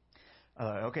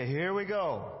 Okay, here we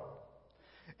go.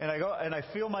 And I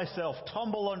feel myself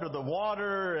tumble under the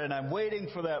water, and I'm waiting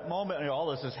for that moment.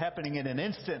 All this is happening in an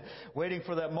instant, waiting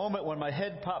for that moment when my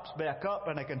head pops back up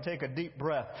and I can take a deep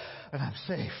breath, and I'm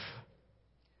safe.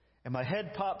 And my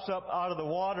head pops up out of the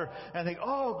water, and I think,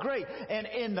 oh, great. And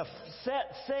in the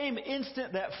same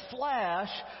instant, that flash,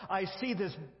 I see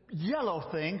this yellow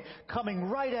thing coming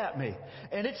right at me.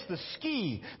 And it's the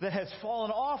ski that has fallen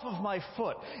off of my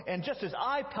foot. And just as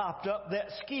I popped up,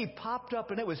 that ski popped up,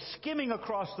 and it was skimming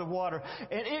across the water.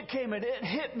 And it came and it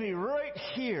hit me right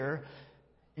here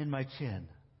in my chin.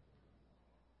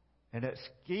 And that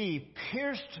ski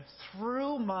pierced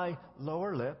through my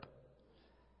lower lip.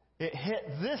 It hit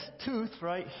this tooth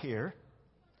right here.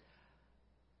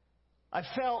 I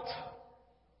felt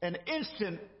an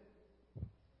instant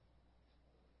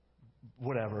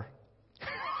whatever.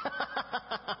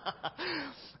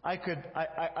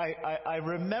 I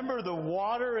remember the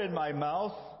water in my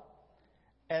mouth,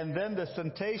 and then the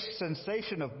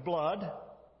sensation of blood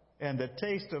and the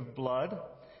taste of blood.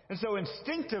 And so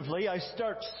instinctively, I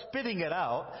start spitting it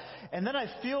out. And then I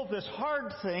feel this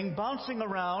hard thing bouncing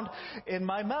around in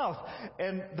my mouth.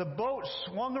 And the boat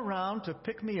swung around to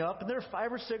pick me up. And there are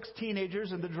 5 or 6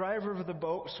 teenagers and the driver of the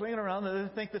boat swinging around. And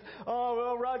they think that, oh,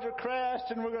 well, Roger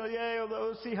crashed and we're going to,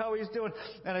 let's see how he's doing.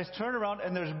 And I turn around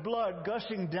and there's blood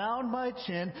gushing down my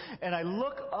chin. And I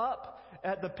look up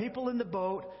at the people in the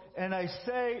boat and I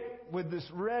say, with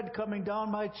this red coming down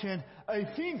my chin, I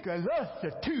think I lost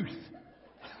a tooth.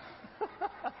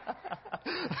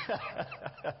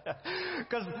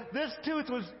 Because this tooth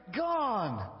was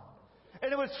gone,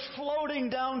 and it was floating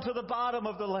down to the bottom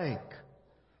of the lake.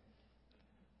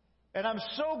 And I'm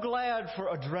so glad for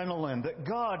adrenaline that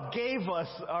God gave us,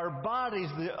 our bodies,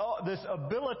 this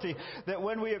ability that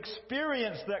when we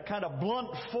experience that kind of blunt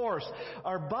force,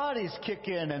 our bodies kick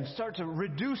in and start to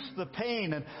reduce the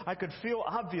pain. And I could feel,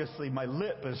 obviously, my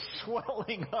lip is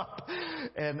swelling up,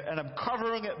 and I'm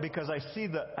covering it because I see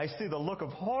the look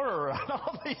of horror on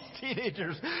all these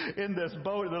teenagers in this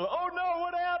boat. They're like, oh no,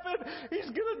 what happened? He's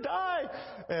gonna die!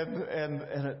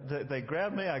 And they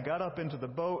grabbed me. I got up into the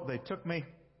boat. They took me.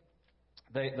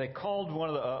 They called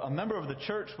a member of the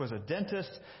church was a dentist.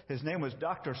 His name was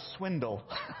Dr. Swindle.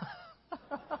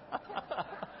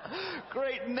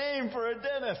 Great name for a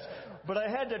dentist. But I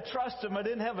had to trust him. I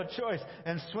didn't have a choice.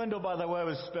 And Swindle, by the way,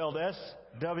 was spelled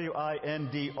S-W-I-N-D-O-L-L.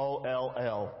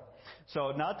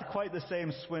 So not quite the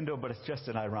same Swindle, but it's just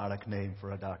an ironic name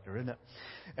for a doctor, isn't it?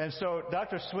 And so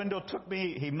Dr. Swindle took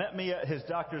me, he met me at his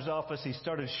doctor's office. He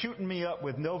started shooting me up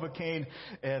with Novocaine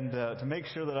and to make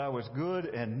sure that I was good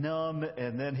and numb.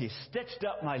 And then he stitched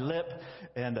up my lip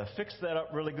and fixed that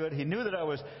up really good. He knew that I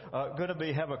was going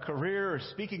to have a career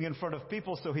speaking in front of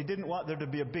people, so he didn't want there to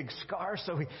be a big scar.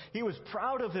 So he was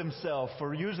proud of himself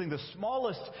for using the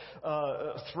smallest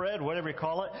thread, whatever you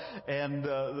call it,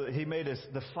 and he made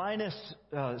the finest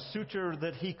suture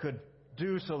that he could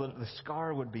do so that the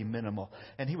scar would be minimal.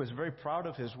 And he was very proud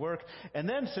of his work. And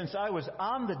then since I was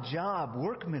on the job,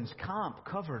 Workman's Comp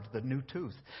covered the new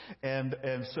tooth. And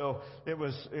so it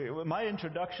was my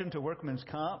introduction to Workman's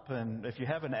Comp. And if you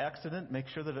have an accident, make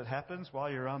sure that it happens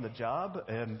while you're on the job.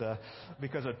 And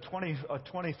because a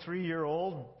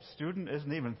 23-year-old student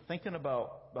isn't even thinking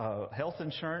about health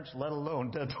insurance, let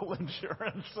alone dental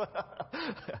insurance.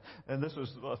 And this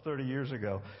was 30 years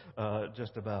ago,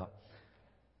 just about.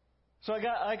 So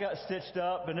I got stitched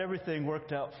up and everything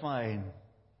worked out fine.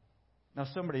 Now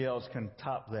somebody else can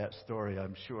top that story,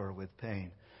 I'm sure, with pain.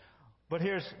 But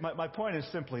here's my point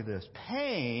is simply this.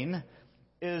 Pain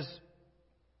is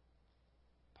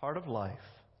part of life.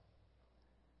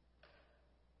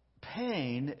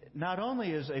 Pain not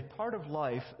only is a part of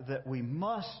life that we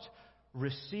must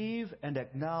receive and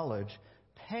acknowledge,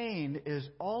 pain is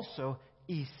also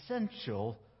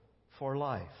essential for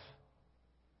life.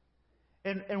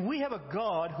 And we have a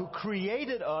God who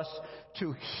created us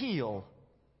to heal.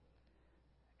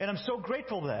 And I'm so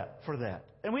grateful for that.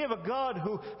 And we have a God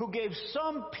who gave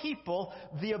some people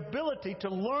the ability to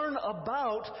learn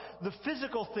about the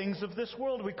physical things of this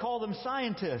world. We call them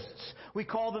scientists. We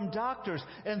call them doctors.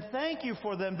 And thank you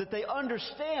for them that they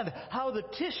understand how the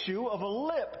tissue of a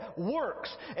lip works.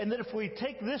 And that if we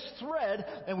take this thread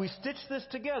and we stitch this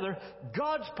together,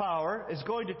 God's power is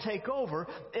going to take over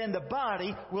and the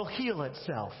body will heal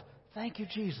itself. Thank you,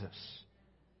 Jesus.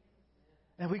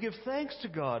 And we give thanks to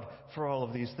God for all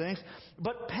of these things.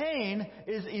 But pain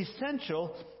is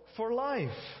essential for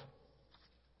life.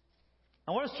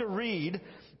 I want us to read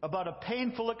about a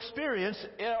painful experience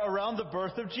around the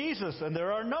birth of Jesus. And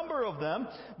there are a number of them.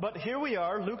 But here we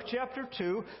are, Luke chapter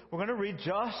 2. We're going to read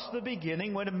just the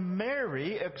beginning when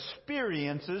Mary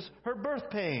experiences her birth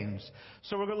pains.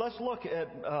 So let's look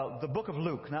at the book of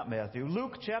Luke, not Matthew.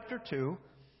 Luke chapter 2.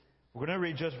 We're going to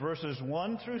read just verses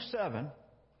 1 through 7.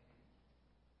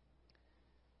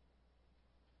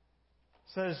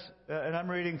 Says, and I'm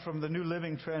reading from the New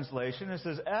Living Translation, it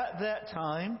says, "At that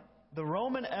time, the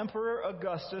Roman Emperor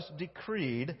Augustus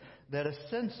decreed that a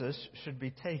census should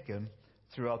be taken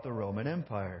throughout the Roman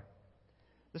Empire.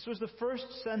 This was the first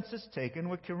census taken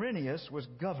when Quirinius was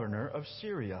governor of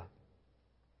Syria.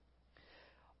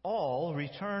 All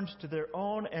returned to their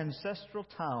own ancestral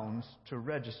towns to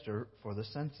register for the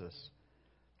census.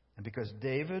 And because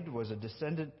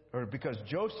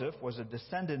Joseph was a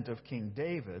descendant of King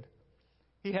David,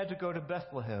 he had to go to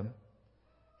Bethlehem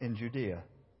in Judea.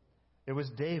 It was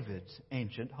David's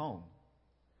ancient home.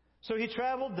 So he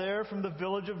traveled there from the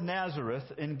village of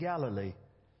Nazareth in Galilee.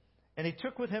 And he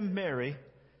took with him Mary,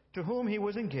 to whom he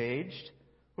was engaged,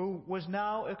 who was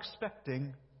now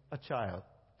expecting a child."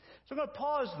 So I'm going to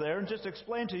pause there and just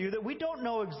explain to you that we don't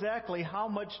know exactly how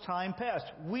much time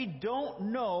passed. We don't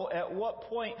know at what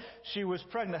point she was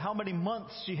pregnant, how many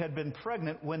months she had been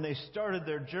pregnant when they started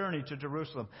their journey to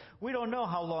Jerusalem. We don't know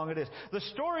how long it is. The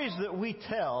stories that we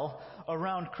tell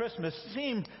around Christmas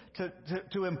seem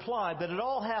to imply that it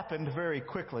all happened very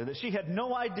quickly, that she had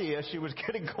no idea she was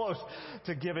getting close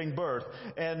to giving birth.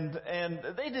 And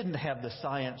they didn't have the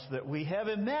science that we have.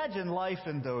 Imagine life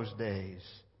in those days.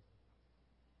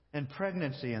 And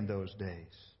pregnancy in those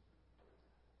days.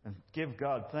 And give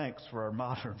God thanks for our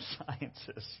modern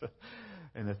sciences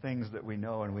and the things that we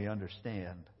know and we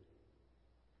understand.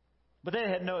 But they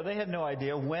had no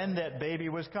idea when that baby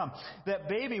was come. That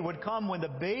baby would come when the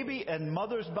baby and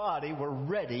mother's body were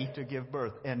ready to give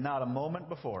birth, and not a moment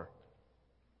before.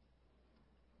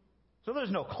 So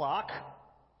there's no clock.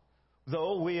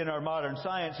 Though we in our modern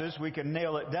sciences, we can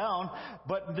nail it down,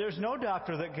 but there's no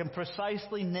doctor that can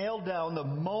precisely nail down the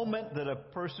moment that a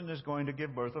person is going to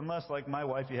give birth, unless, like my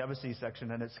wife, you have a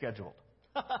C-section and it's scheduled.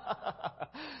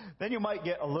 Then you might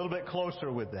get a little bit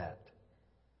closer with that.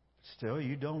 Still,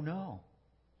 you don't know.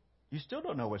 You still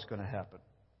don't know what's going to happen.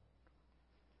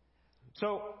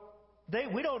 So,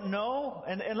 we don't know,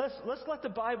 and let's let the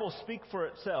Bible speak for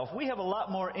itself. We have a lot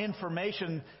more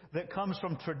information that comes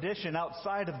from tradition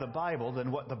outside of the Bible than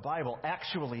what the Bible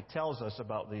actually tells us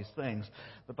about these things.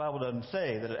 The Bible doesn't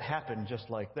say that it happened just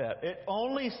like that. It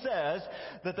only says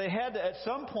that they had to, at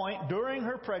some point during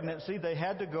her pregnancy, they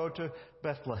had to go to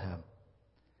Bethlehem.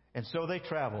 And so they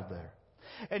traveled there.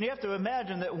 And you have to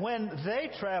imagine that when they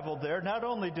traveled there, not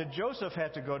only did Joseph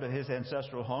have to go to his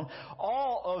ancestral home,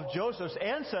 all of Joseph's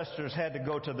ancestors had to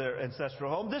go to their ancestral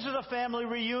home. This is a family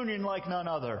reunion like none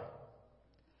other.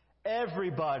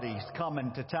 Everybody's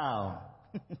coming to town.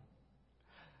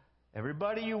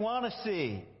 Everybody you want to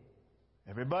see,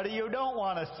 everybody you don't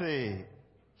want to see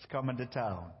is coming to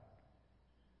town.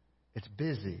 It's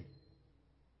busy.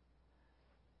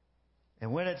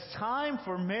 And when it's time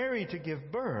for Mary to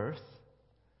give birth,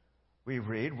 we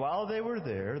read, while they were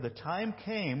there, the time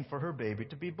came for her baby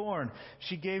to be born.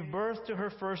 She gave birth to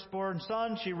her firstborn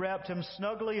son. She wrapped him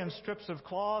snugly in strips of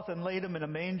cloth and laid him in a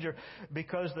manger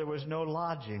because there was no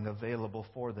lodging available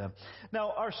for them.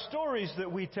 Now, our stories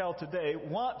that we tell today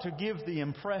want to give the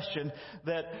impression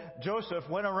that Joseph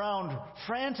went around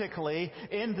frantically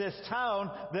in this town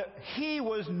that he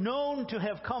was known to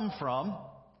have come from,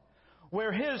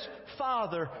 where his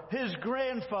father, his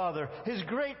grandfather, his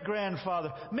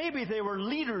great-grandfather, maybe they were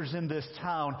leaders in this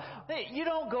town. You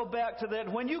don't go back to that.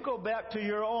 When you go back to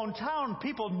your own town,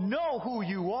 people know who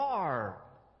you are.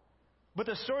 But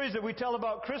the stories that we tell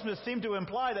about Christmas seem to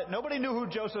imply that nobody knew who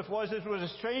Joseph was. This was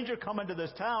a stranger coming to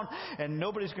this town, and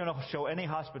nobody's going to show any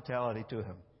hospitality to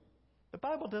him. The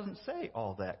Bible doesn't say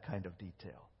all that kind of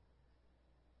detail.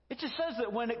 It just says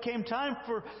that when it came time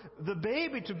for the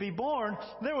baby to be born,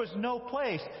 there was no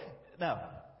place. Now,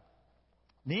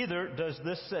 neither does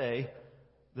this say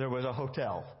there was a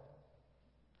hotel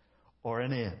or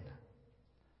an inn.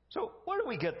 So where do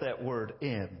we get that word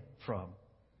inn from?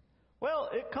 Well,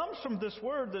 it comes from this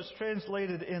word that's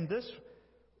translated in this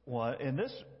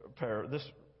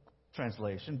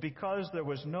translation, because there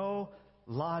was no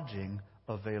lodging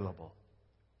available.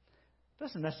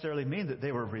 Doesn't necessarily mean that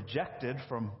they were rejected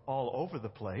from all over the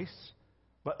place,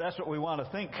 but that's what we want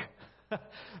to think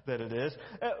that it is.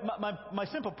 My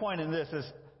simple point in this is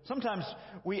sometimes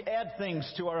we add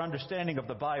things to our understanding of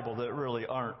the Bible that really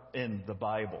aren't in the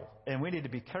Bible, and we need to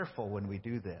be careful when we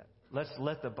do that. Let's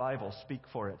let the Bible speak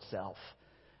for itself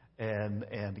and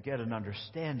get an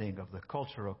understanding of the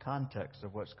cultural context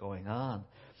of what's going on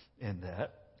in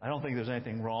that. I don't think there's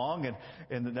anything wrong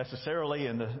necessarily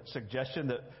in the suggestion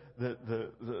that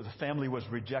the family was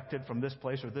rejected from this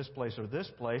place or this place or this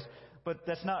place, but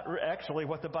that's not actually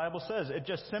what the Bible says. It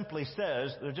just simply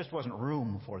says there just wasn't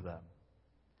room for them.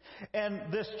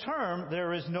 And this term,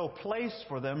 there is no place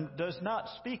for them, does not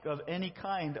speak of any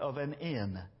kind of an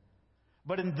inn.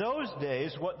 But in those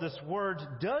days, what this word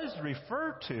does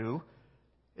refer to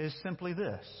is simply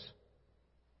this: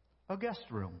 a guest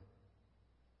room.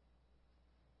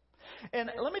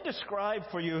 And let me describe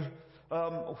for you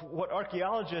what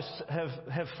archaeologists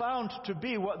have found to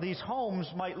be what these homes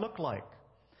might look like.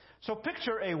 So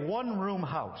picture a one-room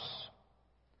house.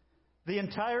 The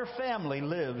entire family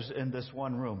lives in this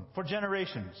one room for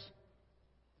generations.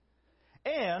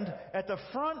 And at the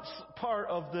front part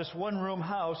of this one-room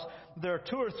house, there are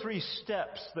 2 or 3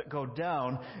 steps that go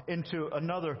down into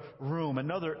another room,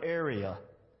 another area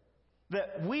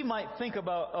that we might think of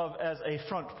as a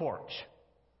front porch.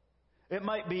 It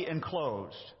might be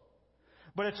enclosed,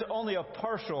 but it's only a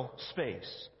partial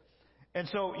space. And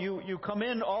so you come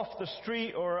in off the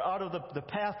street or out of the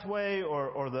pathway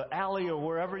or the alley or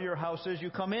wherever your house is. You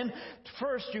come in,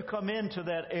 first you come into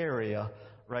that area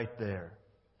right there.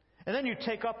 And then you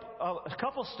take up a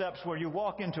couple steps where you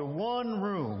walk into one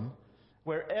room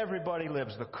where everybody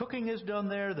lives. The cooking is done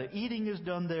there, the eating is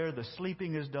done there, the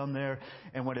sleeping is done there.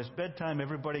 And when it's bedtime,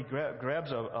 everybody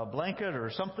grabs a blanket or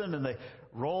something and they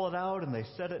roll it out and they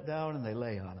set it down and they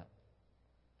lay on it.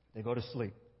 They go to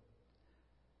sleep.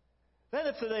 Then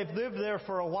if they've lived there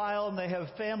for a while and they have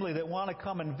family that want to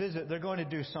come and visit, they're going to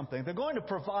do something. They're going to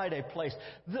provide a place.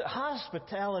 The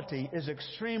hospitality is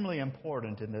extremely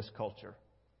important in this culture.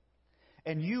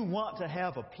 And you want to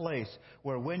have a place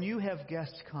where when you have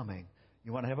guests coming,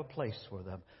 you want to have a place for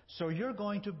them. So you're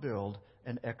going to build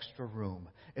an extra room.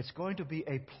 It's going to be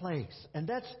a place. And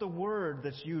that's the word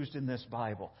that's used in this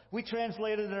Bible. We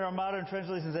translate it in our modern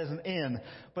translations as an inn,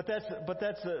 but that's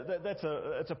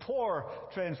a poor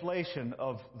translation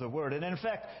of the word. And in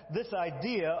fact, this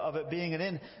idea of it being an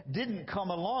inn didn't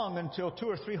come along until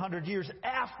 200 or 300 years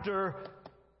after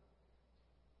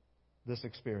this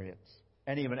experience,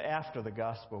 and even after the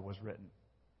gospel was written.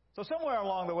 So somewhere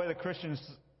along the way, the Christians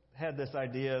had this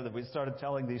idea that we started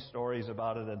telling these stories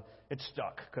about it, and it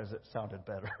stuck because it sounded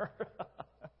better.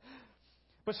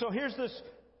 But so here's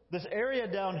this area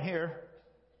down here.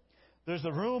 There's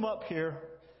the room up here.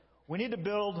 We need to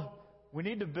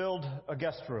build a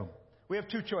guest room. We have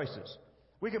 2 choices.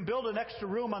 We can build an extra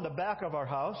room on the back of our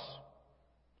house.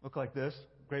 Look like this.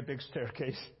 Great big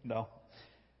staircase. No.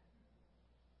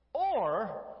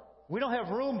 Or we don't have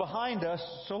room behind us,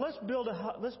 so let's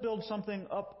build something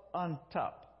up on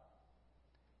top.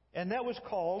 And that was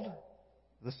called,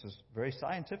 this is very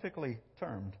scientifically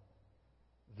termed,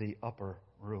 the upper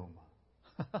room.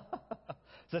 Does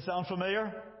that sound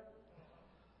familiar?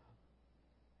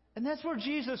 And that's where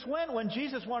Jesus went when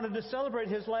Jesus wanted to celebrate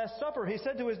His Last Supper. He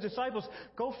said to His disciples,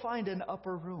 go find an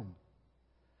upper room.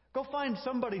 Go find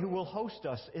somebody who will host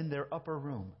us in their upper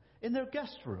room, in their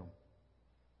guest room.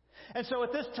 And so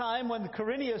at this time, when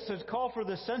Quirinius has called for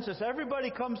the census,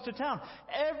 everybody comes to town.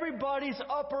 Everybody's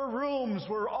upper rooms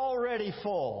were already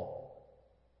full.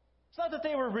 It's not that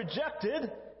they were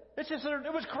rejected. It's just that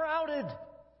it was crowded.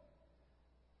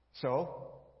 So,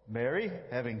 Mary,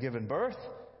 having given birth,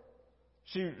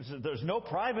 there's no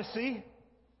privacy.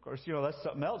 Of course, that's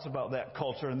something else about that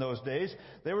culture in those days.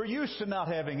 They were used to not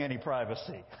having any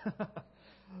privacy.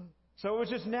 So it was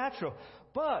just natural.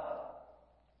 But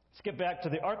let's get back to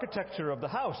the architecture of the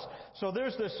house. So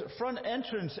there's this front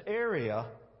entrance area.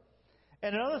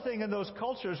 And another thing in those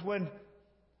cultures,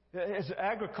 as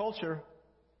agriculture,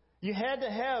 you had to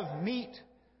have meat.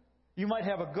 You might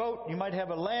have a goat, you might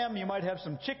have a lamb, you might have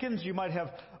some chickens, you might have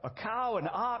a cow, an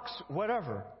ox,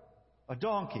 whatever, a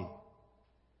donkey.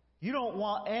 You don't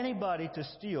want anybody to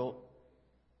steal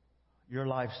your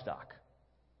livestock.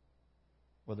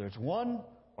 Whether it's 1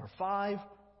 or 5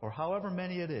 or however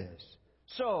many it is.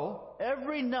 So,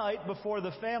 every night before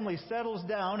the family settles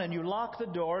down and you lock the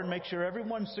door and make sure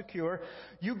everyone's secure,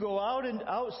 you go out and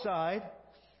outside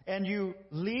and you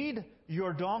lead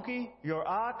your donkey, your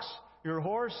ox, your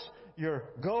horse, your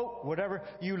goat, whatever.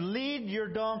 You lead your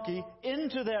donkey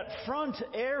into that front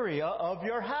area of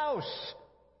your house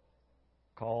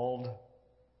called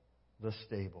the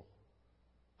stable.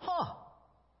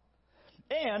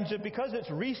 And because it's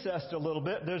recessed a little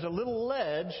bit, there's a little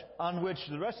ledge on which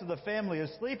the rest of the family is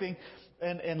sleeping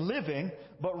and living.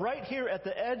 But right here at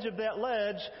the edge of that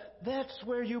ledge, that's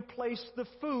where you place the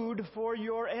food for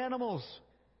your animals.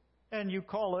 And you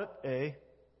call it a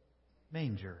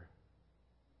manger.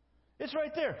 It's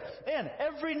right there. And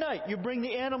every night you bring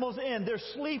the animals in. They're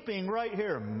sleeping right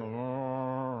here.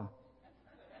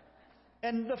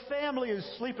 And the family is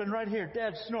sleeping right here.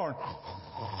 Dad's snoring.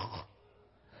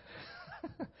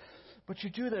 But you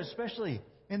do that especially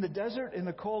in the desert, in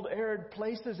the cold, arid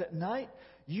places at night.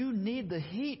 You need the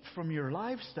heat from your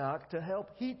livestock to help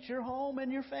heat your home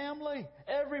and your family.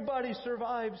 Everybody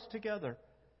survives together.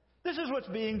 This is what's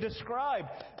being described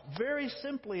very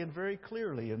simply and very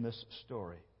clearly in this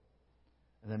story.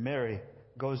 And then Mary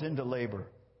goes into labor.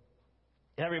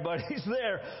 Everybody's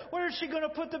there. Where is she going to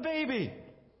put the baby?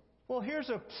 Well, here's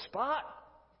a spot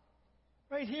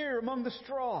right here among the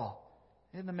straw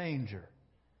in the manger.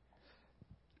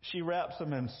 She wraps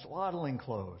him in swaddling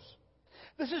clothes.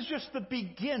 This is just the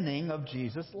beginning of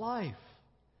Jesus' life.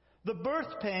 The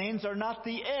birth pains are not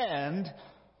the end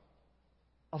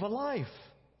of a life.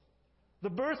 The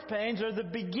birth pains are the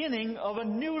beginning of a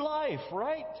new life,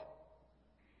 right?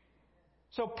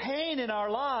 So pain in our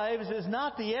lives is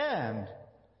not the end.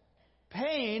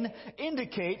 Pain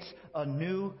indicates a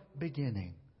new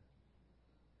beginning.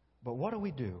 But what do we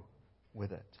do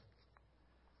with it?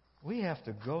 We have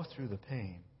to go through the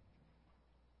pain.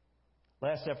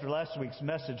 After last week's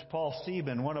message, Paul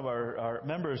Sieben, one of our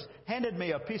members, handed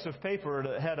me a piece of paper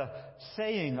that had a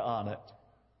saying on it.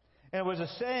 And it was a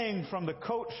saying from the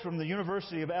coach from the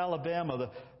University of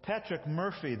Alabama, Patrick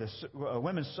Murphy, the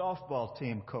women's softball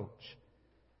team coach.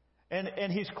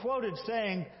 And he's quoted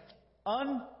saying,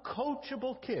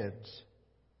 uncoachable kids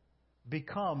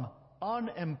become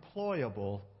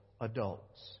unemployable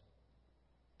adults.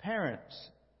 Parents,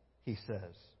 he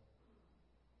says,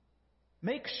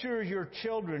 make sure your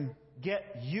children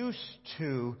get used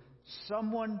to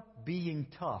someone being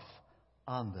tough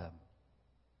on them.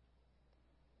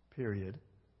 Period.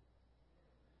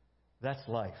 That's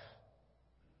life.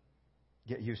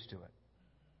 Get used to it.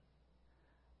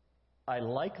 I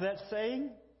like that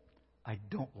saying. I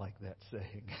don't like that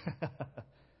saying.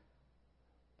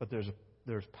 But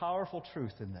there's powerful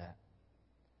truth in that.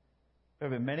 There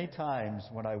have been many times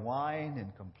when I whine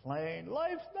and complain,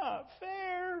 life's not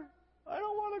fair. I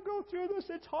don't want to go through this.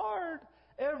 It's hard.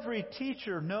 Every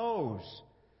teacher knows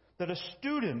that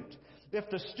if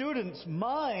the student's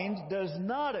mind does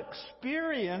not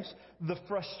experience the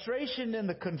frustration and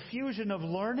the confusion of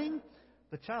learning,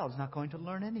 the child's not going to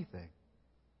learn anything.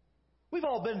 We've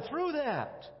all been through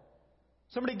that.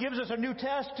 Somebody gives us a new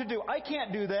task to do. I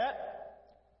can't do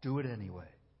that. Do it anyway.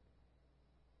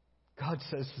 God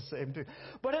says the same too.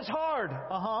 But it's hard.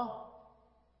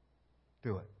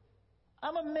 Do it.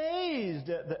 I'm amazed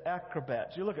at the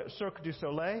acrobats. You look at Cirque du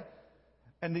Soleil.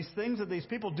 and these things that these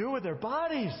people do with their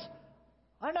bodies.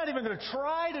 I'm not even going to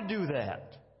try to do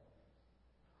that.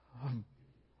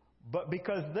 But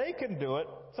because they can do it,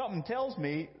 something tells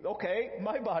me, okay,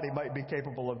 my body might be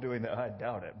capable of doing that. I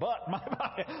doubt it. But my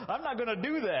body, I'm not going to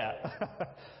do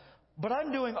that. But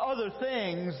I'm doing other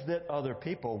things that other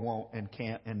people won't and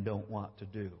can't and don't want to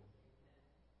do.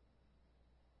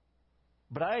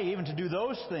 But even to do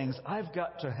those things, I've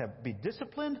got to be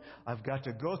disciplined. I've got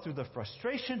to go through the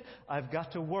frustration. I've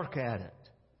got to work at it.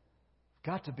 I've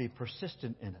got to be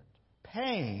persistent in it.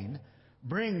 Pain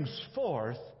brings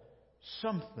forth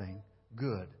something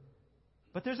good.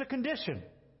 But there's a condition.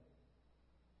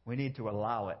 We need to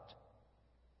allow it.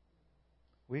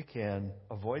 We can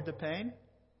avoid the pain.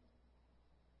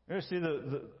 You ever see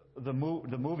the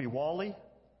movie WALL-E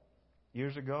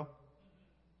years ago?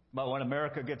 About when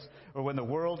America gets, or when the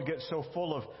world gets so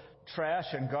full of trash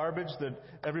and garbage that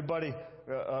everybody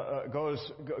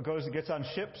gets on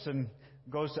ships and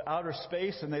goes to outer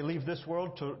space, and they leave this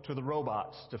world to the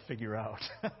robots to figure out.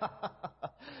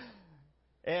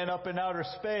 And up in outer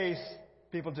space,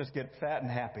 people just get fat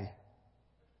and happy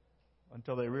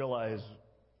until they realize,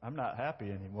 I'm not happy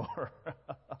anymore.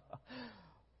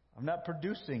 I'm not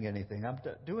producing anything. I'm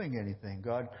not doing anything.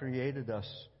 God created us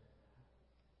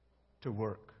to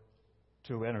work,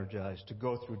 to energize, to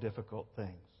go through difficult things.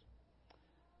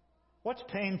 What's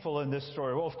painful in this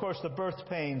story? Well, of course, the birth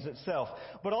pains itself.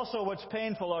 But also what's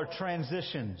painful are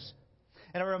transitions.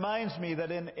 And it reminds me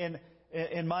that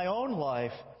in my own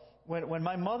life, when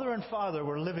my mother and father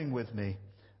were living with me,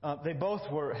 they both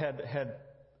had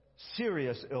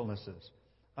serious illnesses.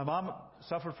 My mom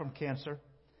suffered from cancer.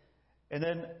 And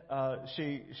then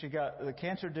she got, the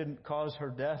cancer didn't cause her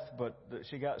death, but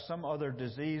she got some other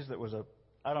disease that was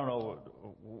I don't know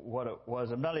what it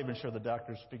was. I'm not even sure the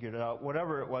doctors figured it out.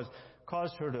 Whatever it was,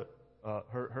 caused her to,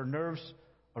 her nerves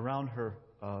around her,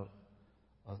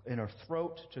 in her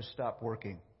throat to stop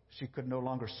working. She could no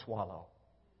longer swallow.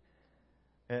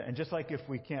 And just like if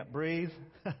we can't breathe,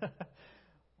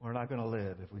 we're not going to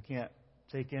live. If we can't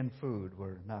take in food,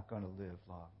 we're not going to live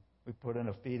long. We put in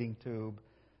a feeding tube.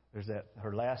 There's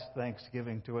her last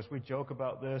Thanksgiving to us. We joke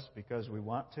about this because we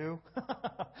want to.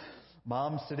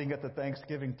 Mom sitting at the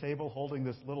Thanksgiving table holding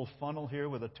this little funnel here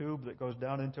with a tube that goes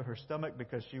down into her stomach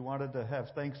because she wanted to have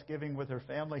Thanksgiving with her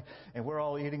family. And we're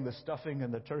all eating the stuffing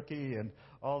and the turkey and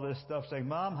all this stuff saying,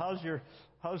 Mom, how's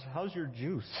your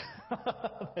juice?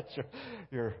 That's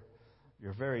your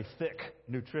very thick,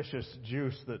 nutritious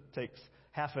juice that takes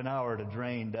half an hour to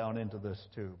drain down into this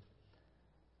tube.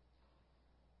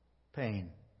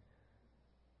 Pain.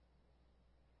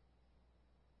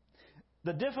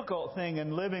 The difficult thing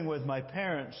in living with my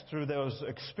parents through those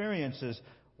experiences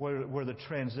were the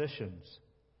transitions.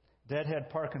 Dad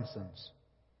had Parkinson's.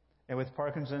 And with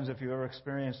Parkinson's, if you ever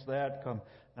experienced that, come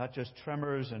not just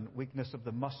tremors and weakness of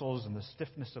the muscles and the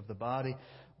stiffness of the body,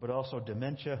 but also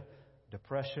dementia,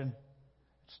 depression.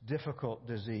 It's a difficult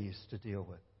disease to deal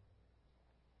with.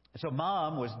 So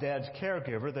Mom was Dad's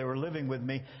caregiver. They were living with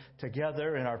me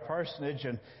together in our parsonage,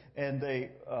 and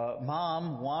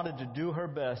Mom wanted to do her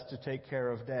best to take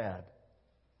care of Dad.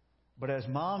 But as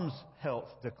Mom's health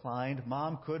declined,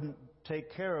 Mom couldn't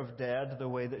take care of Dad the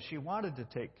way that she wanted to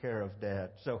take care of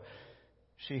Dad. So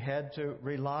she had to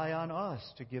rely on us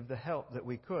to give the help that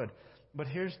we could. But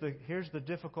here's the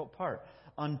difficult part.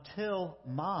 Until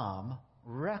Mom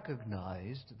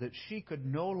recognized that she could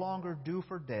no longer do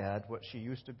for Dad what she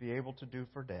used to be able to do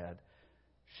for Dad,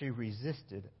 she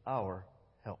resisted our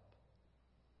help.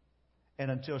 And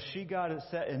until she got it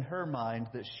set in her mind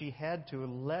that she had to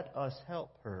let us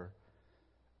help her,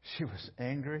 she was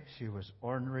angry, she was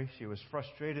ornery, she was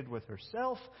frustrated with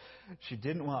herself, she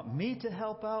didn't want me to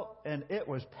help out, and it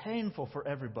was painful for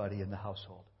everybody in the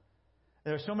household.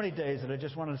 There are so many days that I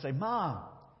just wanted to say, Mom,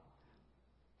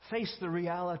 face the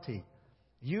reality.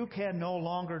 You can no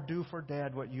longer do for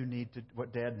Dad what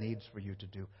Dad needs for you to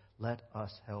do. Let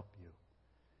us help you.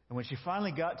 And when she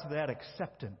finally got to that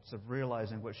acceptance of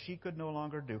realizing what she could no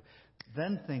longer do,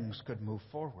 then things could move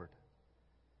forward.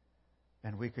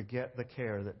 And we could get the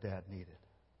care that Dad needed.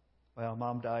 Well,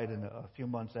 Mom died in a few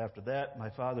months after that. My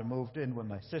father moved in with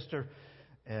my sister,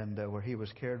 and where he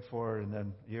was cared for. And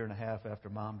then a year and a half after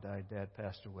Mom died, Dad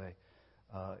passed away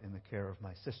in the care of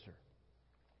my sister.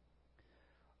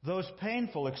 Those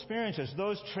painful experiences,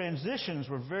 those transitions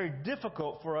were very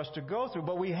difficult for us to go through,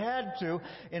 but we had to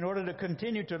in order to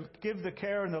continue to give the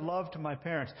care and the love to my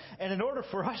parents. And in order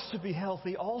for us to be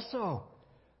healthy also,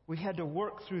 we had to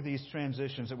work through these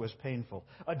transitions. It was painful.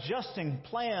 Adjusting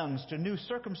plans to new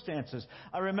circumstances.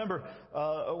 I remember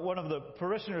one of the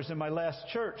parishioners in my last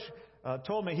church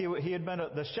told me he had been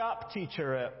the shop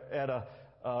teacher at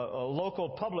a local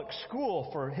public school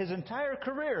for his entire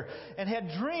career and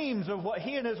had dreams of what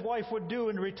he and his wife would do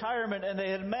in retirement, and they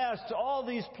had amassed all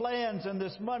these plans and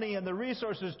this money and the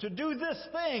resources to do this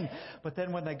thing. But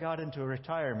then when they got into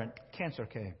retirement, cancer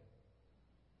came.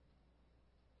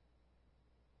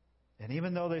 And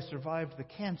even though they survived the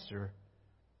cancer,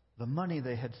 the money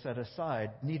they had set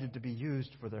aside needed to be used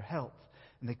for their health.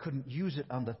 And they couldn't use it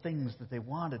on the things that they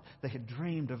wanted, they had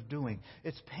dreamed of doing.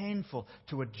 It's painful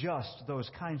to adjust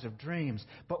those kinds of dreams,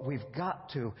 but we've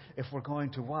got to if we're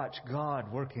going to watch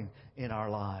God working in our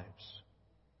lives.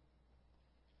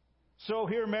 So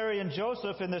here Mary and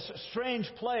Joseph in this strange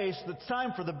place, it's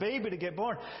time for the baby to get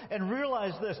born. And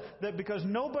realize this, that because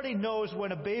nobody knows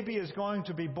when a baby is going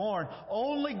to be born,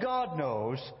 only God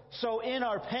knows. So in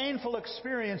our painful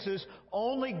experiences,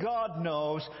 only God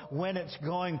knows when it's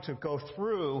going to go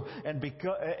through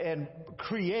and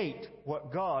create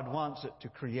what God wants it to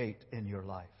create in your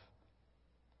life.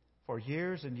 For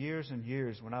years and years and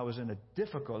years, when I was in an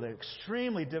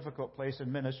extremely difficult place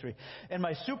in ministry, and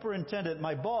my superintendent,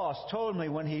 my boss, told me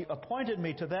when he appointed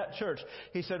me to that church,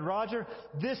 he said, Roger,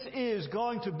 this is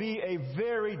going to be a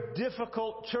very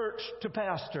difficult church to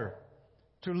pastor,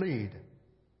 to lead.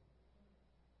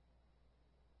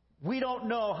 We don't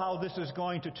know how this is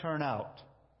going to turn out,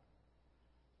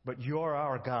 but you're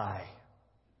our guy.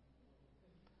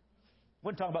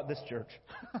 Wouldn't talk about this church.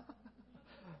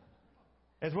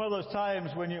 It's one of those times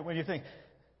when you think,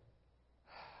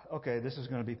 okay, this is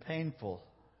going to be painful.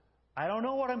 I don't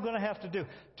know what I'm going to have to do.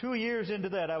 2 years into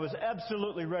that, I was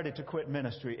absolutely ready to quit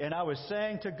ministry. And I was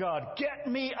saying to God, get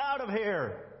me out of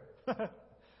here.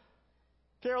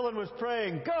 Carolyn was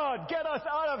praying, God, get us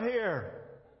out of here.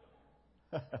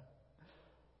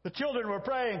 The children were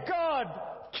praying, God,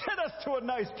 get us to a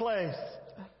nice place.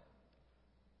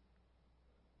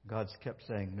 God kept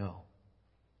saying no.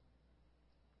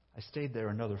 I stayed there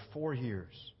another 4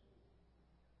 years.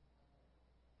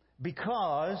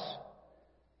 Because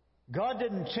God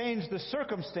didn't change the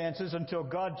circumstances until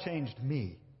God changed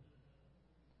me.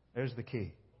 There's the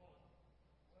key.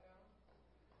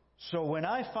 So when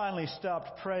I finally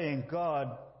stopped praying,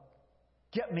 God,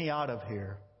 get me out of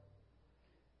here,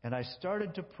 and I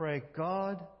started to pray,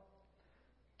 God,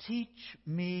 teach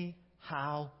me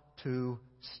how to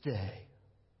stay.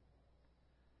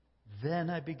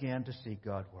 Then I began to see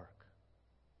God work.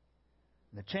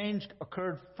 And the change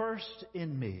occurred first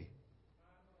in me,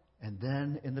 and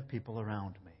then in the people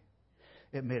around me.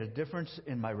 It made a difference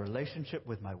in my relationship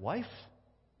with my wife.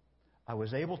 I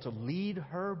was able to lead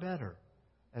her better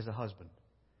as a husband.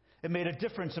 It made a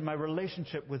difference in my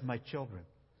relationship with my children.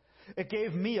 It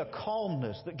gave me a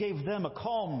calmness that gave them a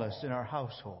calmness in our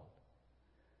household.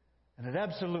 And it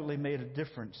absolutely made a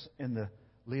difference in the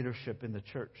leadership in the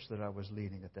church that I was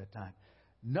leading at that time.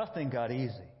 Nothing got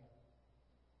easy.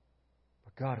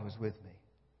 But God was with me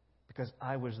because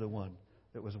I was the one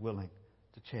that was willing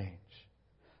to change.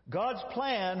 God's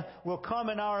plan will come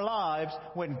in our lives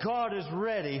when God is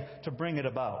ready to bring it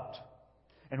about.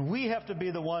 And we have to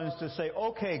be the ones to say,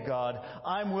 okay, God,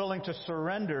 I'm willing to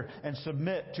surrender and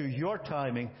submit to your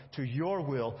timing, to your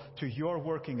will, to your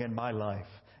working in my life.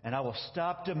 And I will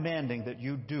stop demanding that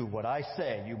you do what I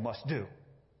say you must do.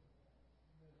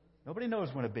 Nobody knows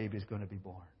when a baby is going to be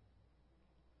born.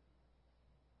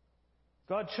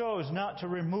 God chose not to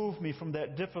remove me from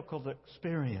that difficult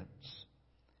experience.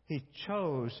 He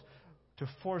chose to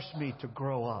force me to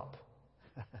grow up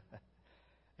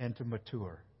and to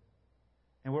mature.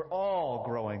 And we're all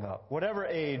growing up, whatever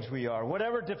age we are,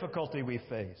 whatever difficulty we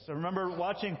face. I remember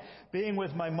being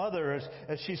with my mother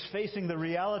as she's facing the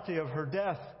reality of her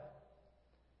death.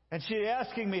 And she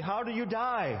asking me, how do you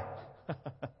die?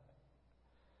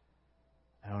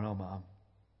 I don't know, Mom.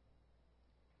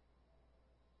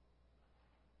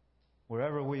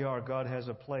 Wherever we are, God has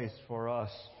a place for us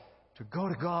to go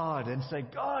to God and say,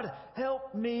 God,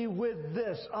 help me with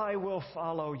this. I will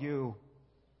follow you.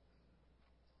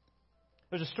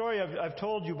 There's a story I've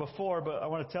told you before, but I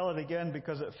want to tell it again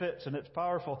because it fits and it's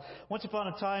powerful. Once upon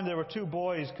a time, there were two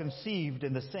boys conceived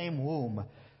in the same womb.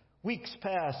 Weeks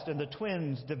passed and the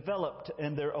twins developed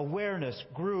and their awareness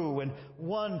grew, and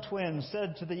one twin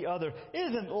said to the other,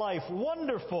 "Isn't life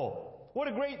wonderful? What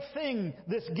a great thing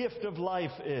this gift of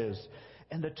life is."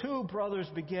 And the two brothers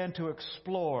began to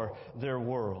explore their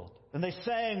world. And they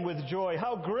sang with joy,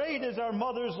 "How great is our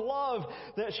mother's love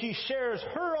that she shares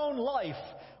her own life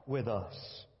with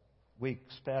us."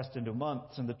 Weeks passed into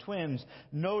months, and the twins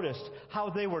noticed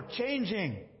how they were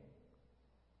changing.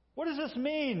 "What does this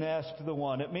mean?" asked the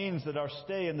one. "It means that our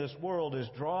stay in this world is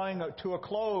drawing to a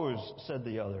close," said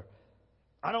the other.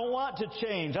 I don't want to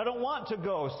change. I don't want to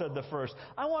go, said the first.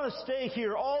 I want to stay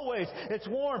here always. It's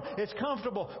warm. It's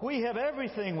comfortable. We have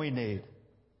everything we need.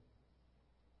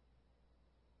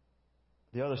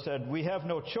 The other said, we have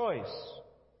no choice,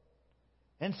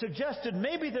 and suggested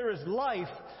maybe there is life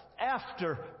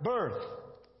after birth.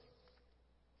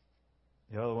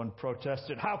 The other one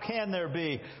protested, how can there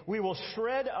be? We will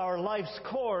shred our life's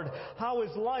cord. How is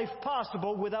life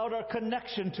possible without our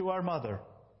connection to our mother?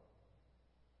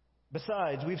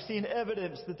 Besides, we've seen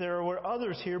evidence that there were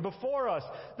others here before us.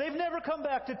 They've never come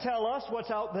back to tell us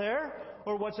what's out there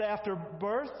or what's after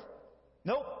birth.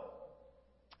 Nope.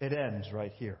 It ends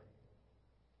right here.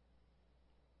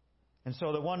 And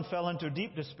so the one fell into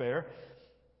deep despair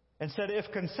and said,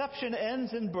 if conception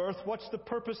ends in birth, what's the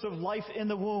purpose of life in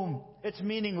the womb? It's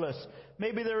meaningless.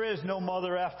 Maybe there is no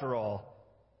mother after all.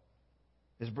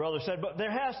 His brother said, but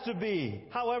there has to be.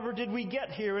 However did we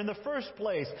get here in the first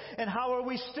place? And how are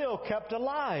we still kept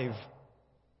alive?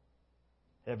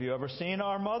 Have you ever seen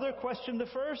our mother? Questioned the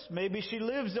first. Maybe she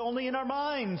lives only in our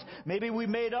minds. Maybe we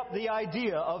made up the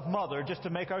idea of mother just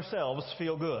to make ourselves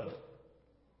feel good.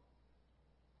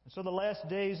 And so the last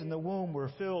days in the womb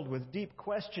were filled with deep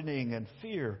questioning and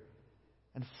fear.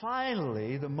 And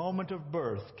finally, the moment of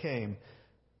birth came.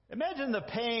 Imagine the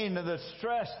pain and the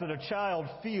stress that a child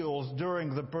feels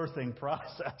during the birthing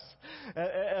process.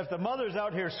 If the mother's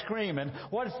out here screaming,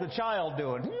 what's the child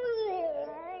doing?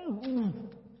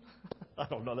 I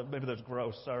don't know. Maybe that's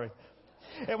gross. Sorry.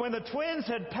 And when the twins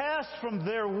had passed from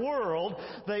their world,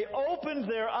 they opened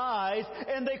their eyes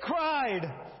and they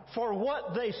cried, for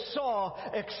what they saw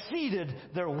exceeded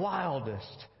their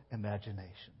wildest imaginations.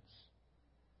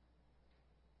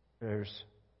 There's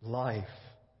life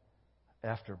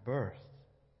after birth.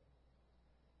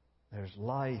 There's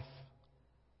life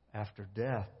after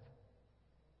death.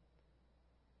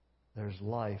 There's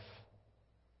life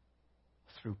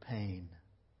through pain.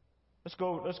 Let's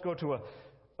go to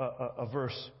a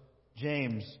verse,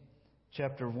 James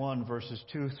chapter 1, verses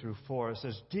 2 through 4. It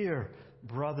says, dear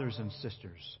brothers and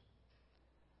sisters,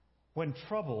 when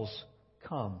troubles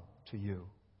come to you,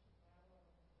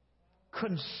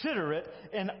 consider it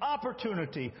an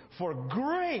opportunity for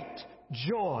great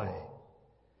joy,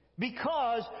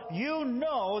 because you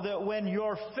know that when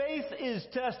your faith is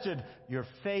tested, your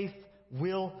faith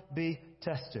will be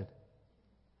tested.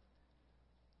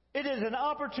 It is an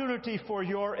opportunity for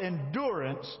your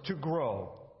endurance to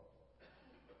grow.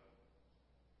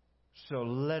 So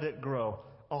let it grow.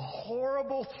 A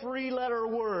horrible 3-letter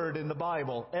word in the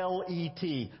Bible,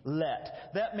 L-E-T,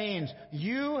 let. That means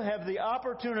you have the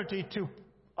opportunity to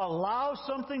allow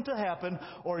something to happen,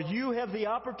 or you have the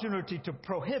opportunity to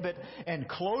prohibit and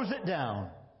close it down.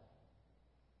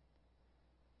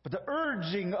 But the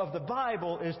urging of the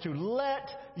Bible is to let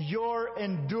your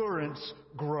endurance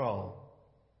grow.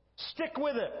 Stick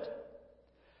with it.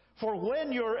 For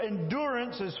when your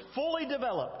endurance is fully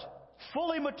developed,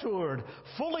 fully matured,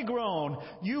 fully grown,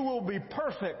 you will be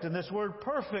perfect. And this word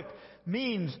perfect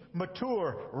means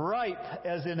mature, ripe,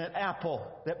 as in an apple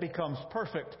that becomes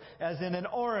perfect, as in an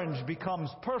orange becomes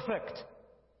perfect.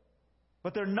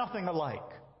 But they're nothing alike.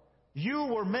 You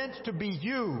were meant to be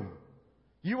you.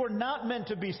 You were not meant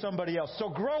to be somebody else. So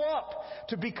grow up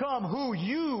to become who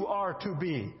you are to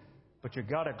be. But you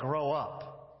got to grow up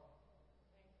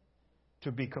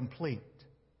to be complete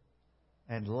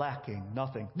and lacking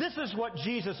nothing. This is what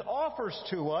Jesus offers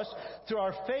to us through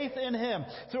our faith in Him,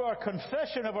 through our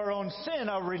confession of our own sin,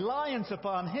 our reliance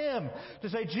upon Him. To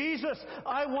say, Jesus,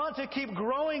 I want to keep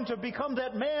growing to become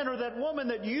that man or that woman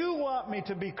that you want me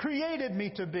to be, created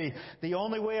me to be. The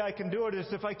only way I can do it is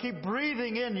if I keep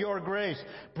breathing in your grace,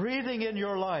 breathing in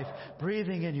your life,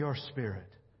 breathing in your Spirit.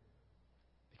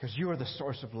 Because you are the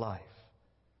source of life.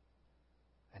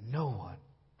 And no one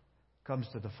comes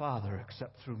to the Father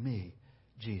except through me,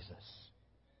 Jesus.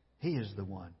 He is the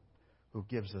one who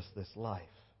gives us this life.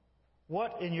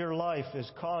 What in your life is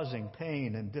causing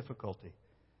pain and difficulty?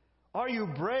 Are you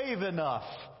brave enough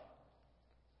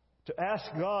to ask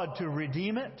God to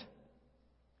redeem it?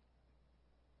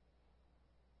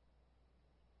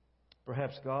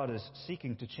 Perhaps God is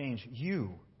seeking to change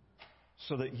you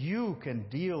so that you can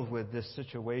deal with this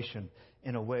situation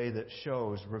in a way that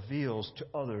reveals to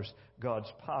others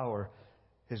God's power,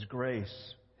 His grace,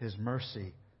 His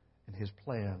mercy, and His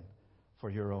plan for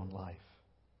your own life.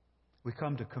 We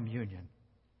come to communion.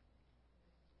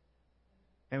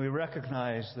 And we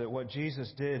recognize that what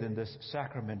Jesus did in this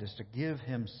sacrament is to give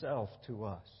Himself to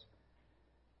us.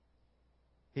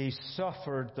 He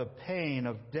suffered the pain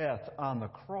of death on the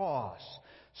cross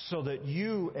so that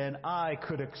you and I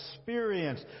could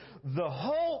experience the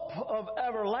hope of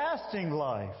everlasting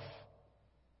life.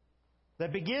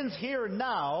 that begins here and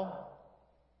now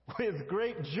with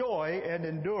great joy and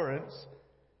endurance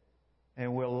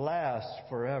and will last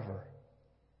forever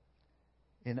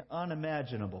in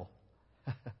unimaginable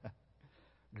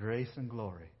grace and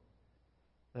glory.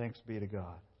 Thanks be to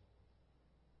God.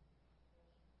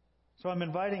 So I'm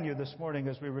inviting you this morning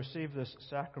as we receive this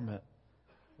sacrament,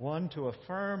 one, to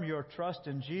affirm your trust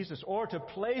in Jesus, or to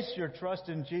place your trust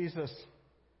in Jesus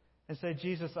and say,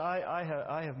 Jesus,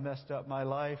 I have messed up my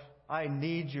life. I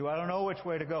need you. I don't know which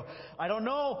way to go. I don't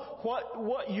know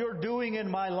what you're doing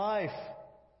in my life,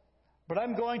 but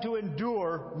I'm going to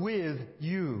endure with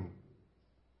you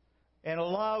and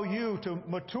allow you to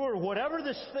mature whatever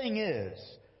this thing is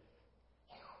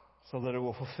so that it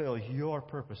will fulfill your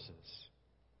purposes.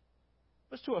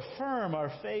 Let's to affirm our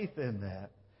faith in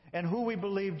that and who we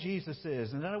believe Jesus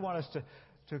is. And then I want us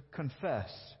to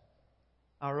confess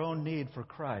our own need for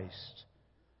Christ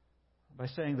by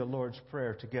saying the Lord's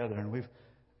Prayer together. And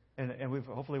we've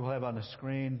hopefully we'll have on the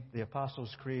screen the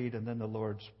Apostles' Creed and then the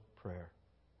Lord's Prayer.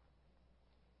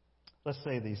 Let's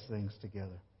say these things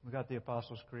together. We got the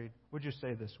Apostles' Creed. Would you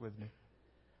say this with me?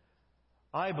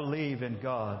 I believe in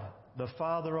God, the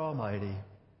Father Almighty,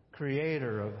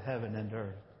 creator of heaven and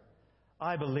earth.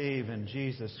 I believe in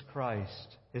Jesus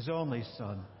Christ, His only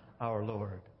Son, our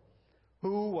Lord,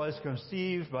 who was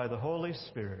conceived by the Holy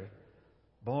Spirit,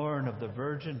 born of the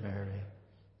Virgin Mary,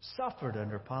 suffered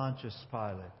under Pontius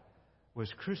Pilate,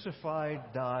 was crucified,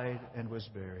 died, and was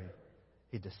buried.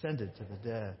 He descended to the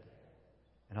dead.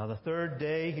 And on the third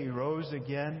day He rose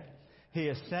again. He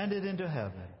ascended into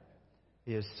heaven.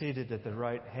 He is seated at the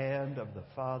right hand of the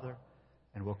Father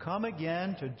and will come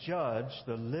again to judge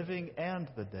the living and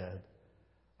the dead.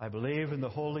 I believe in the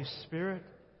Holy Spirit,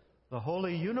 the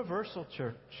holy universal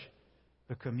church,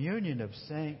 the communion of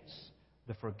saints,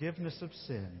 the forgiveness of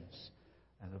sins,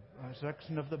 and the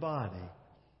resurrection of the body,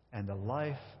 and the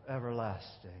life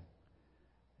everlasting.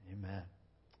 Amen.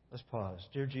 Let's pause.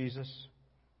 Dear Jesus,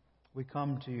 we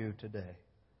come to you today,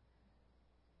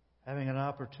 having an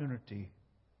opportunity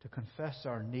to confess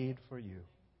our need for you.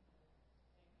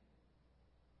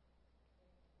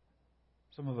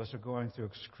 Some of us are going through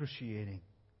excruciating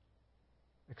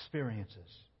experiences.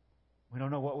 We don't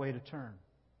know what way to turn,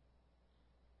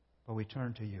 but we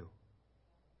turn to you.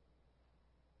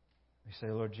 We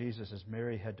say, Lord Jesus, as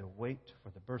Mary had to wait for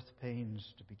the birth pains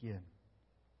to begin,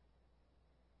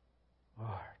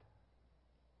 Lord,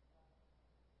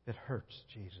 it hurts,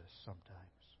 Jesus, sometimes.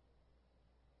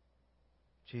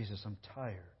 Jesus, I'm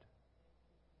tired.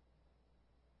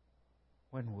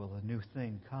 When will the new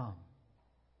thing come?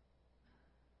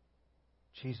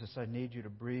 Jesus, I need you to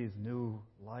breathe new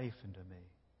life into me.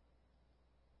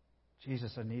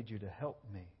 Jesus, I need you to help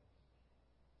me.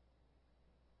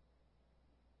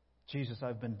 Jesus,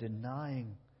 I've been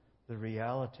denying the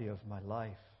reality of my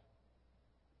life.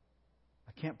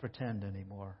 I can't pretend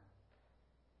anymore.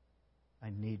 I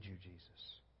need you,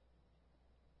 Jesus.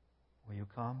 Will you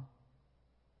come?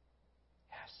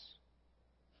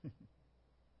 Yes.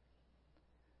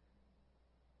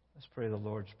 Let's pray the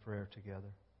Lord's Prayer together.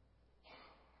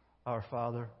 Our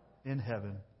Father in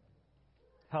heaven,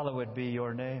 hallowed be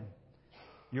your name.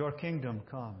 Your kingdom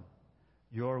come.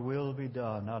 Your will be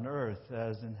done on earth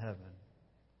as in heaven.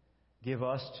 Give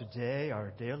us today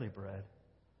our daily bread.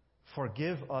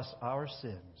 Forgive us our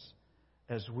sins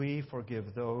as we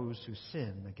forgive those who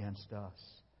sin against us.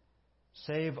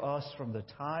 Save us from the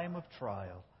time of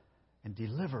trial and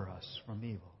deliver us from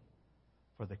evil.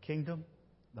 For the kingdom,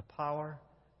 the power,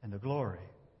 and the glory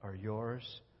are yours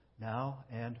now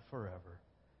and forever.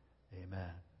 Amen.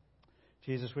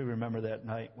 Jesus, we remember that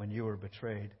night when you were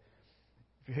betrayed.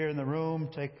 If you're here in the room,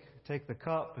 take the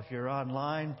cup. If you're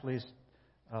online, please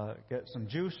get some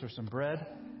juice or some bread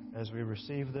as we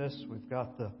receive this. We've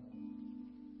got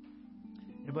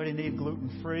anybody need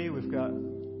gluten-free? We've got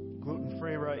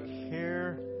gluten-free right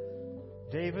here.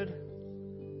 David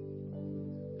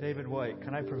White,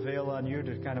 can I prevail on you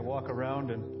to kind of walk around,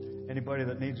 and anybody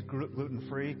that needs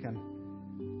gluten-free can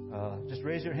just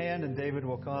raise your hand, and David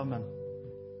will come and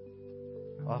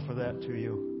offer that to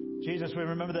you. Jesus, we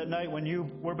remember that night when you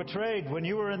were betrayed, when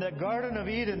you were in that Garden of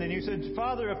Eden, and you said,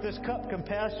 Father, if this cup can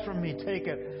pass from me, take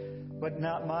it. But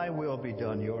not my will be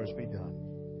done, yours be done.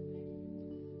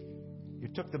 You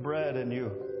took the bread and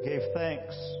you gave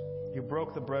thanks. You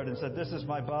broke the bread and said, this is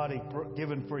my body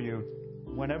given for you.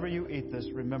 Whenever you eat this,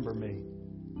 remember me.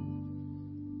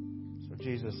 So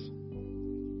Jesus,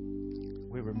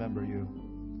 we remember you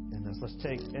in this. Let's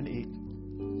take and eat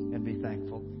and be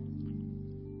thankful.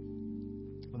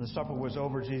 When the supper was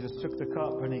over, Jesus took the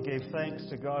cup and He gave thanks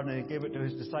to God, and He gave it to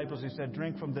His disciples. He said,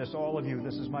 drink from this, all of you.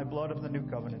 This is my blood of the new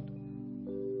covenant,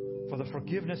 for the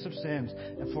forgiveness of sins,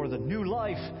 and for the new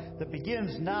life that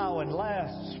begins now and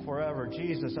lasts forever.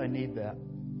 Jesus, I need that.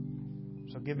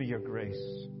 So give me your grace,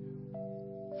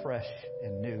 fresh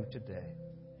and new today.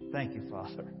 Thank you,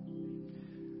 Father.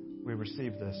 We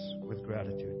receive this with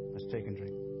gratitude. Let's take and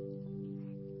drink.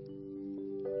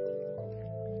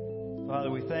 Father,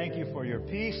 we thank you for your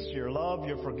peace, your love,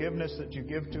 your forgiveness that you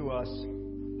give to us.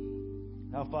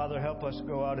 Now, Father, help us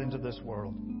go out into this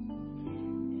world.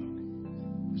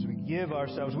 As we give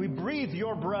ourselves, we breathe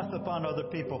your breath upon other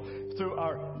people through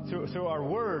our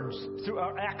words, through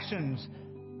our actions,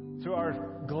 through our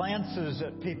glances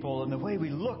at people, and the way we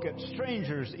look at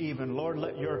strangers even. Lord,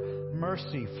 let your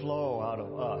mercy flow out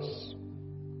of us.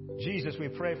 Jesus, we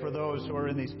pray for those who are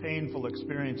in these painful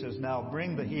experiences now.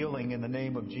 Bring the healing in the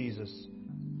name of Jesus.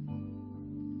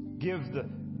 Give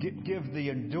the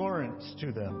endurance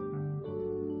to them.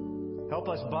 Help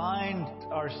us bind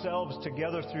ourselves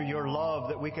together through your love,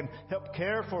 that we can help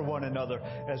care for one another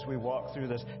as we walk through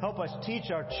this. Help us teach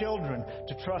our children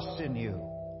to trust in you.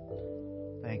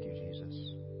 Thank you,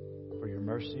 Jesus, for your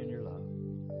mercy and your love.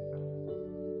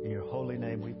 In your holy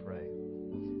name we pray.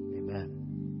 Amen.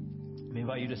 I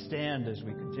invite you to stand as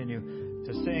we continue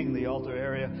to sing. The altar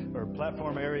area or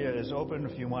platform area is open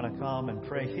if you want to come and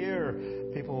pray here.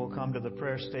 People will come to the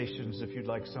prayer stations if you'd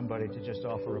like somebody to just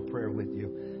offer a prayer with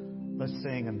you. Let's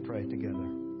sing and pray together.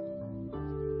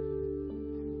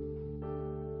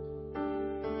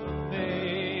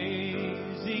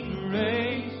 Amazing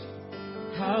grace,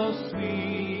 how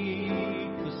sweet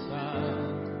the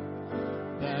sound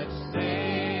that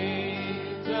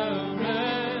saved a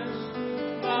wretch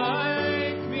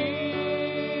like me.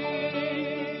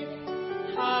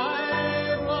 I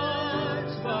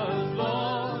once was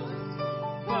lost,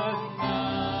 but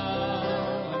now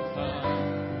I'm found.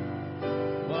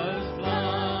 Was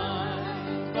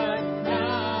blind,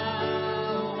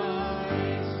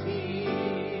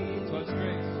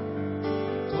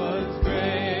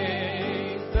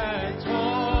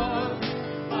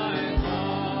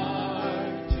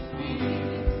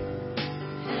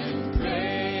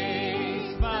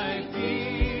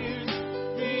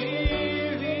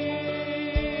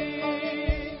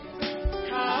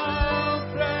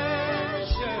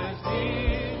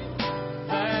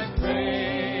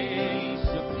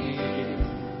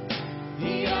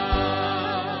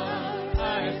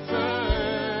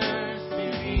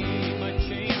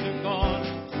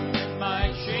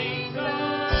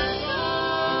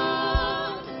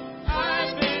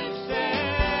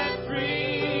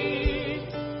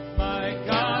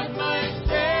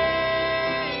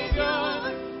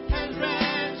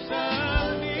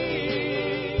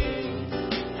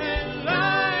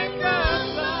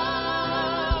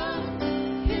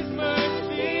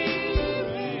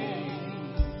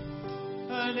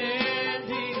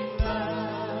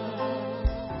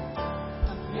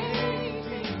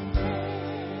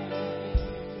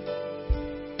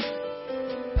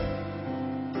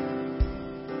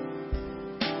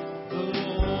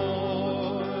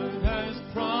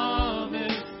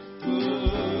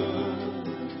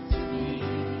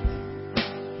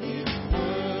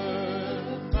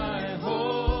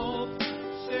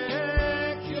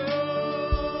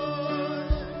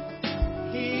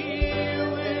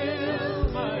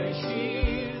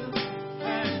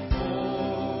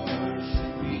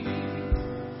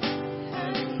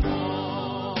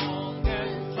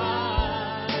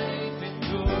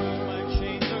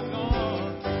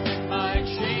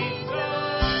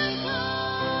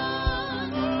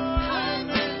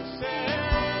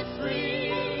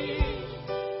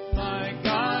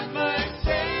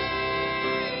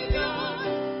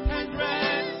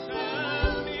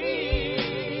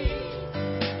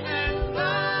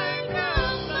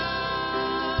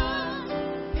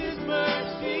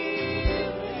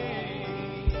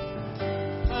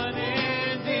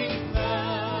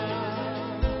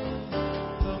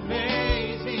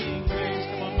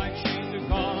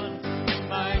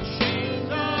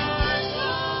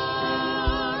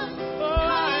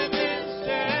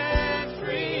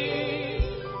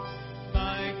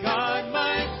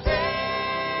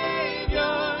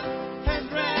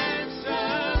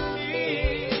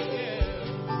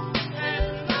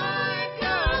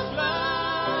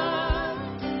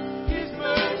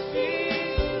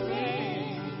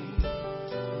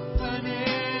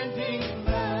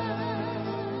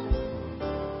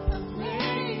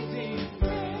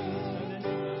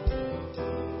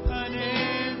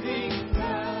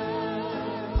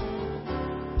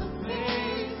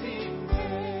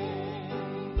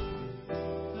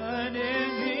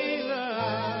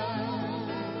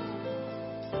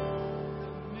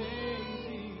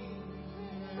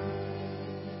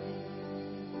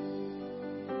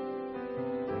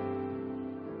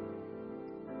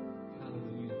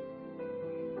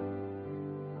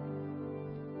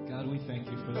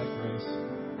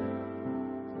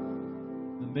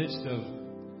 midst of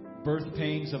birth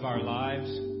pains of our lives,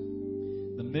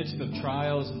 the midst of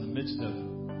trials, in the midst of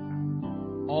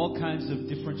all kinds of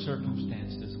different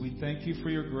circumstances. We thank you for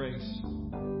your grace.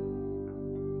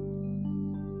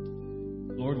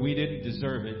 Lord, we didn't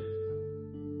deserve it,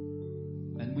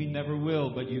 and we never will,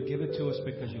 but you give it to us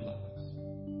because you love us.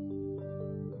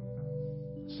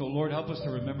 So, Lord, help us to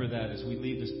remember that as we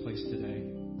leave this place today,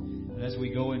 and as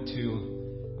we go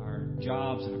into our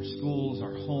jobs and our schools,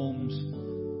 our homes,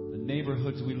 the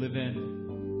neighborhoods we live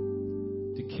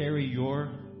in, to carry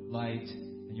your light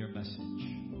and your message.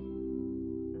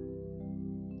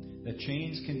 That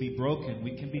chains can be broken,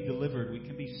 we can be delivered, we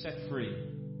can be set free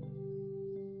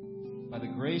by the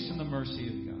grace and the mercy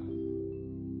of God.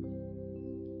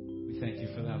 We thank you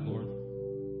for that, Lord.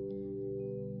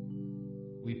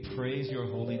 We praise your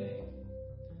holy name.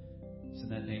 It's in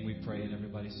that name we pray, and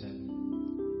everybody said,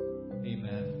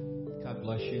 amen. God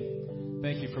bless you.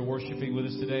 Thank you for worshiping with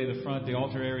us today. The front, the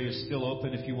altar area is still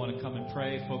open if you want to come and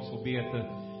pray. Folks will be at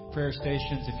the prayer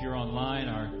stations. If you're online,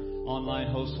 our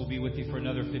online host will be with you for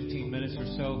another 15 minutes or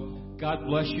so. God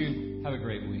bless you. Have a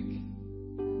great week.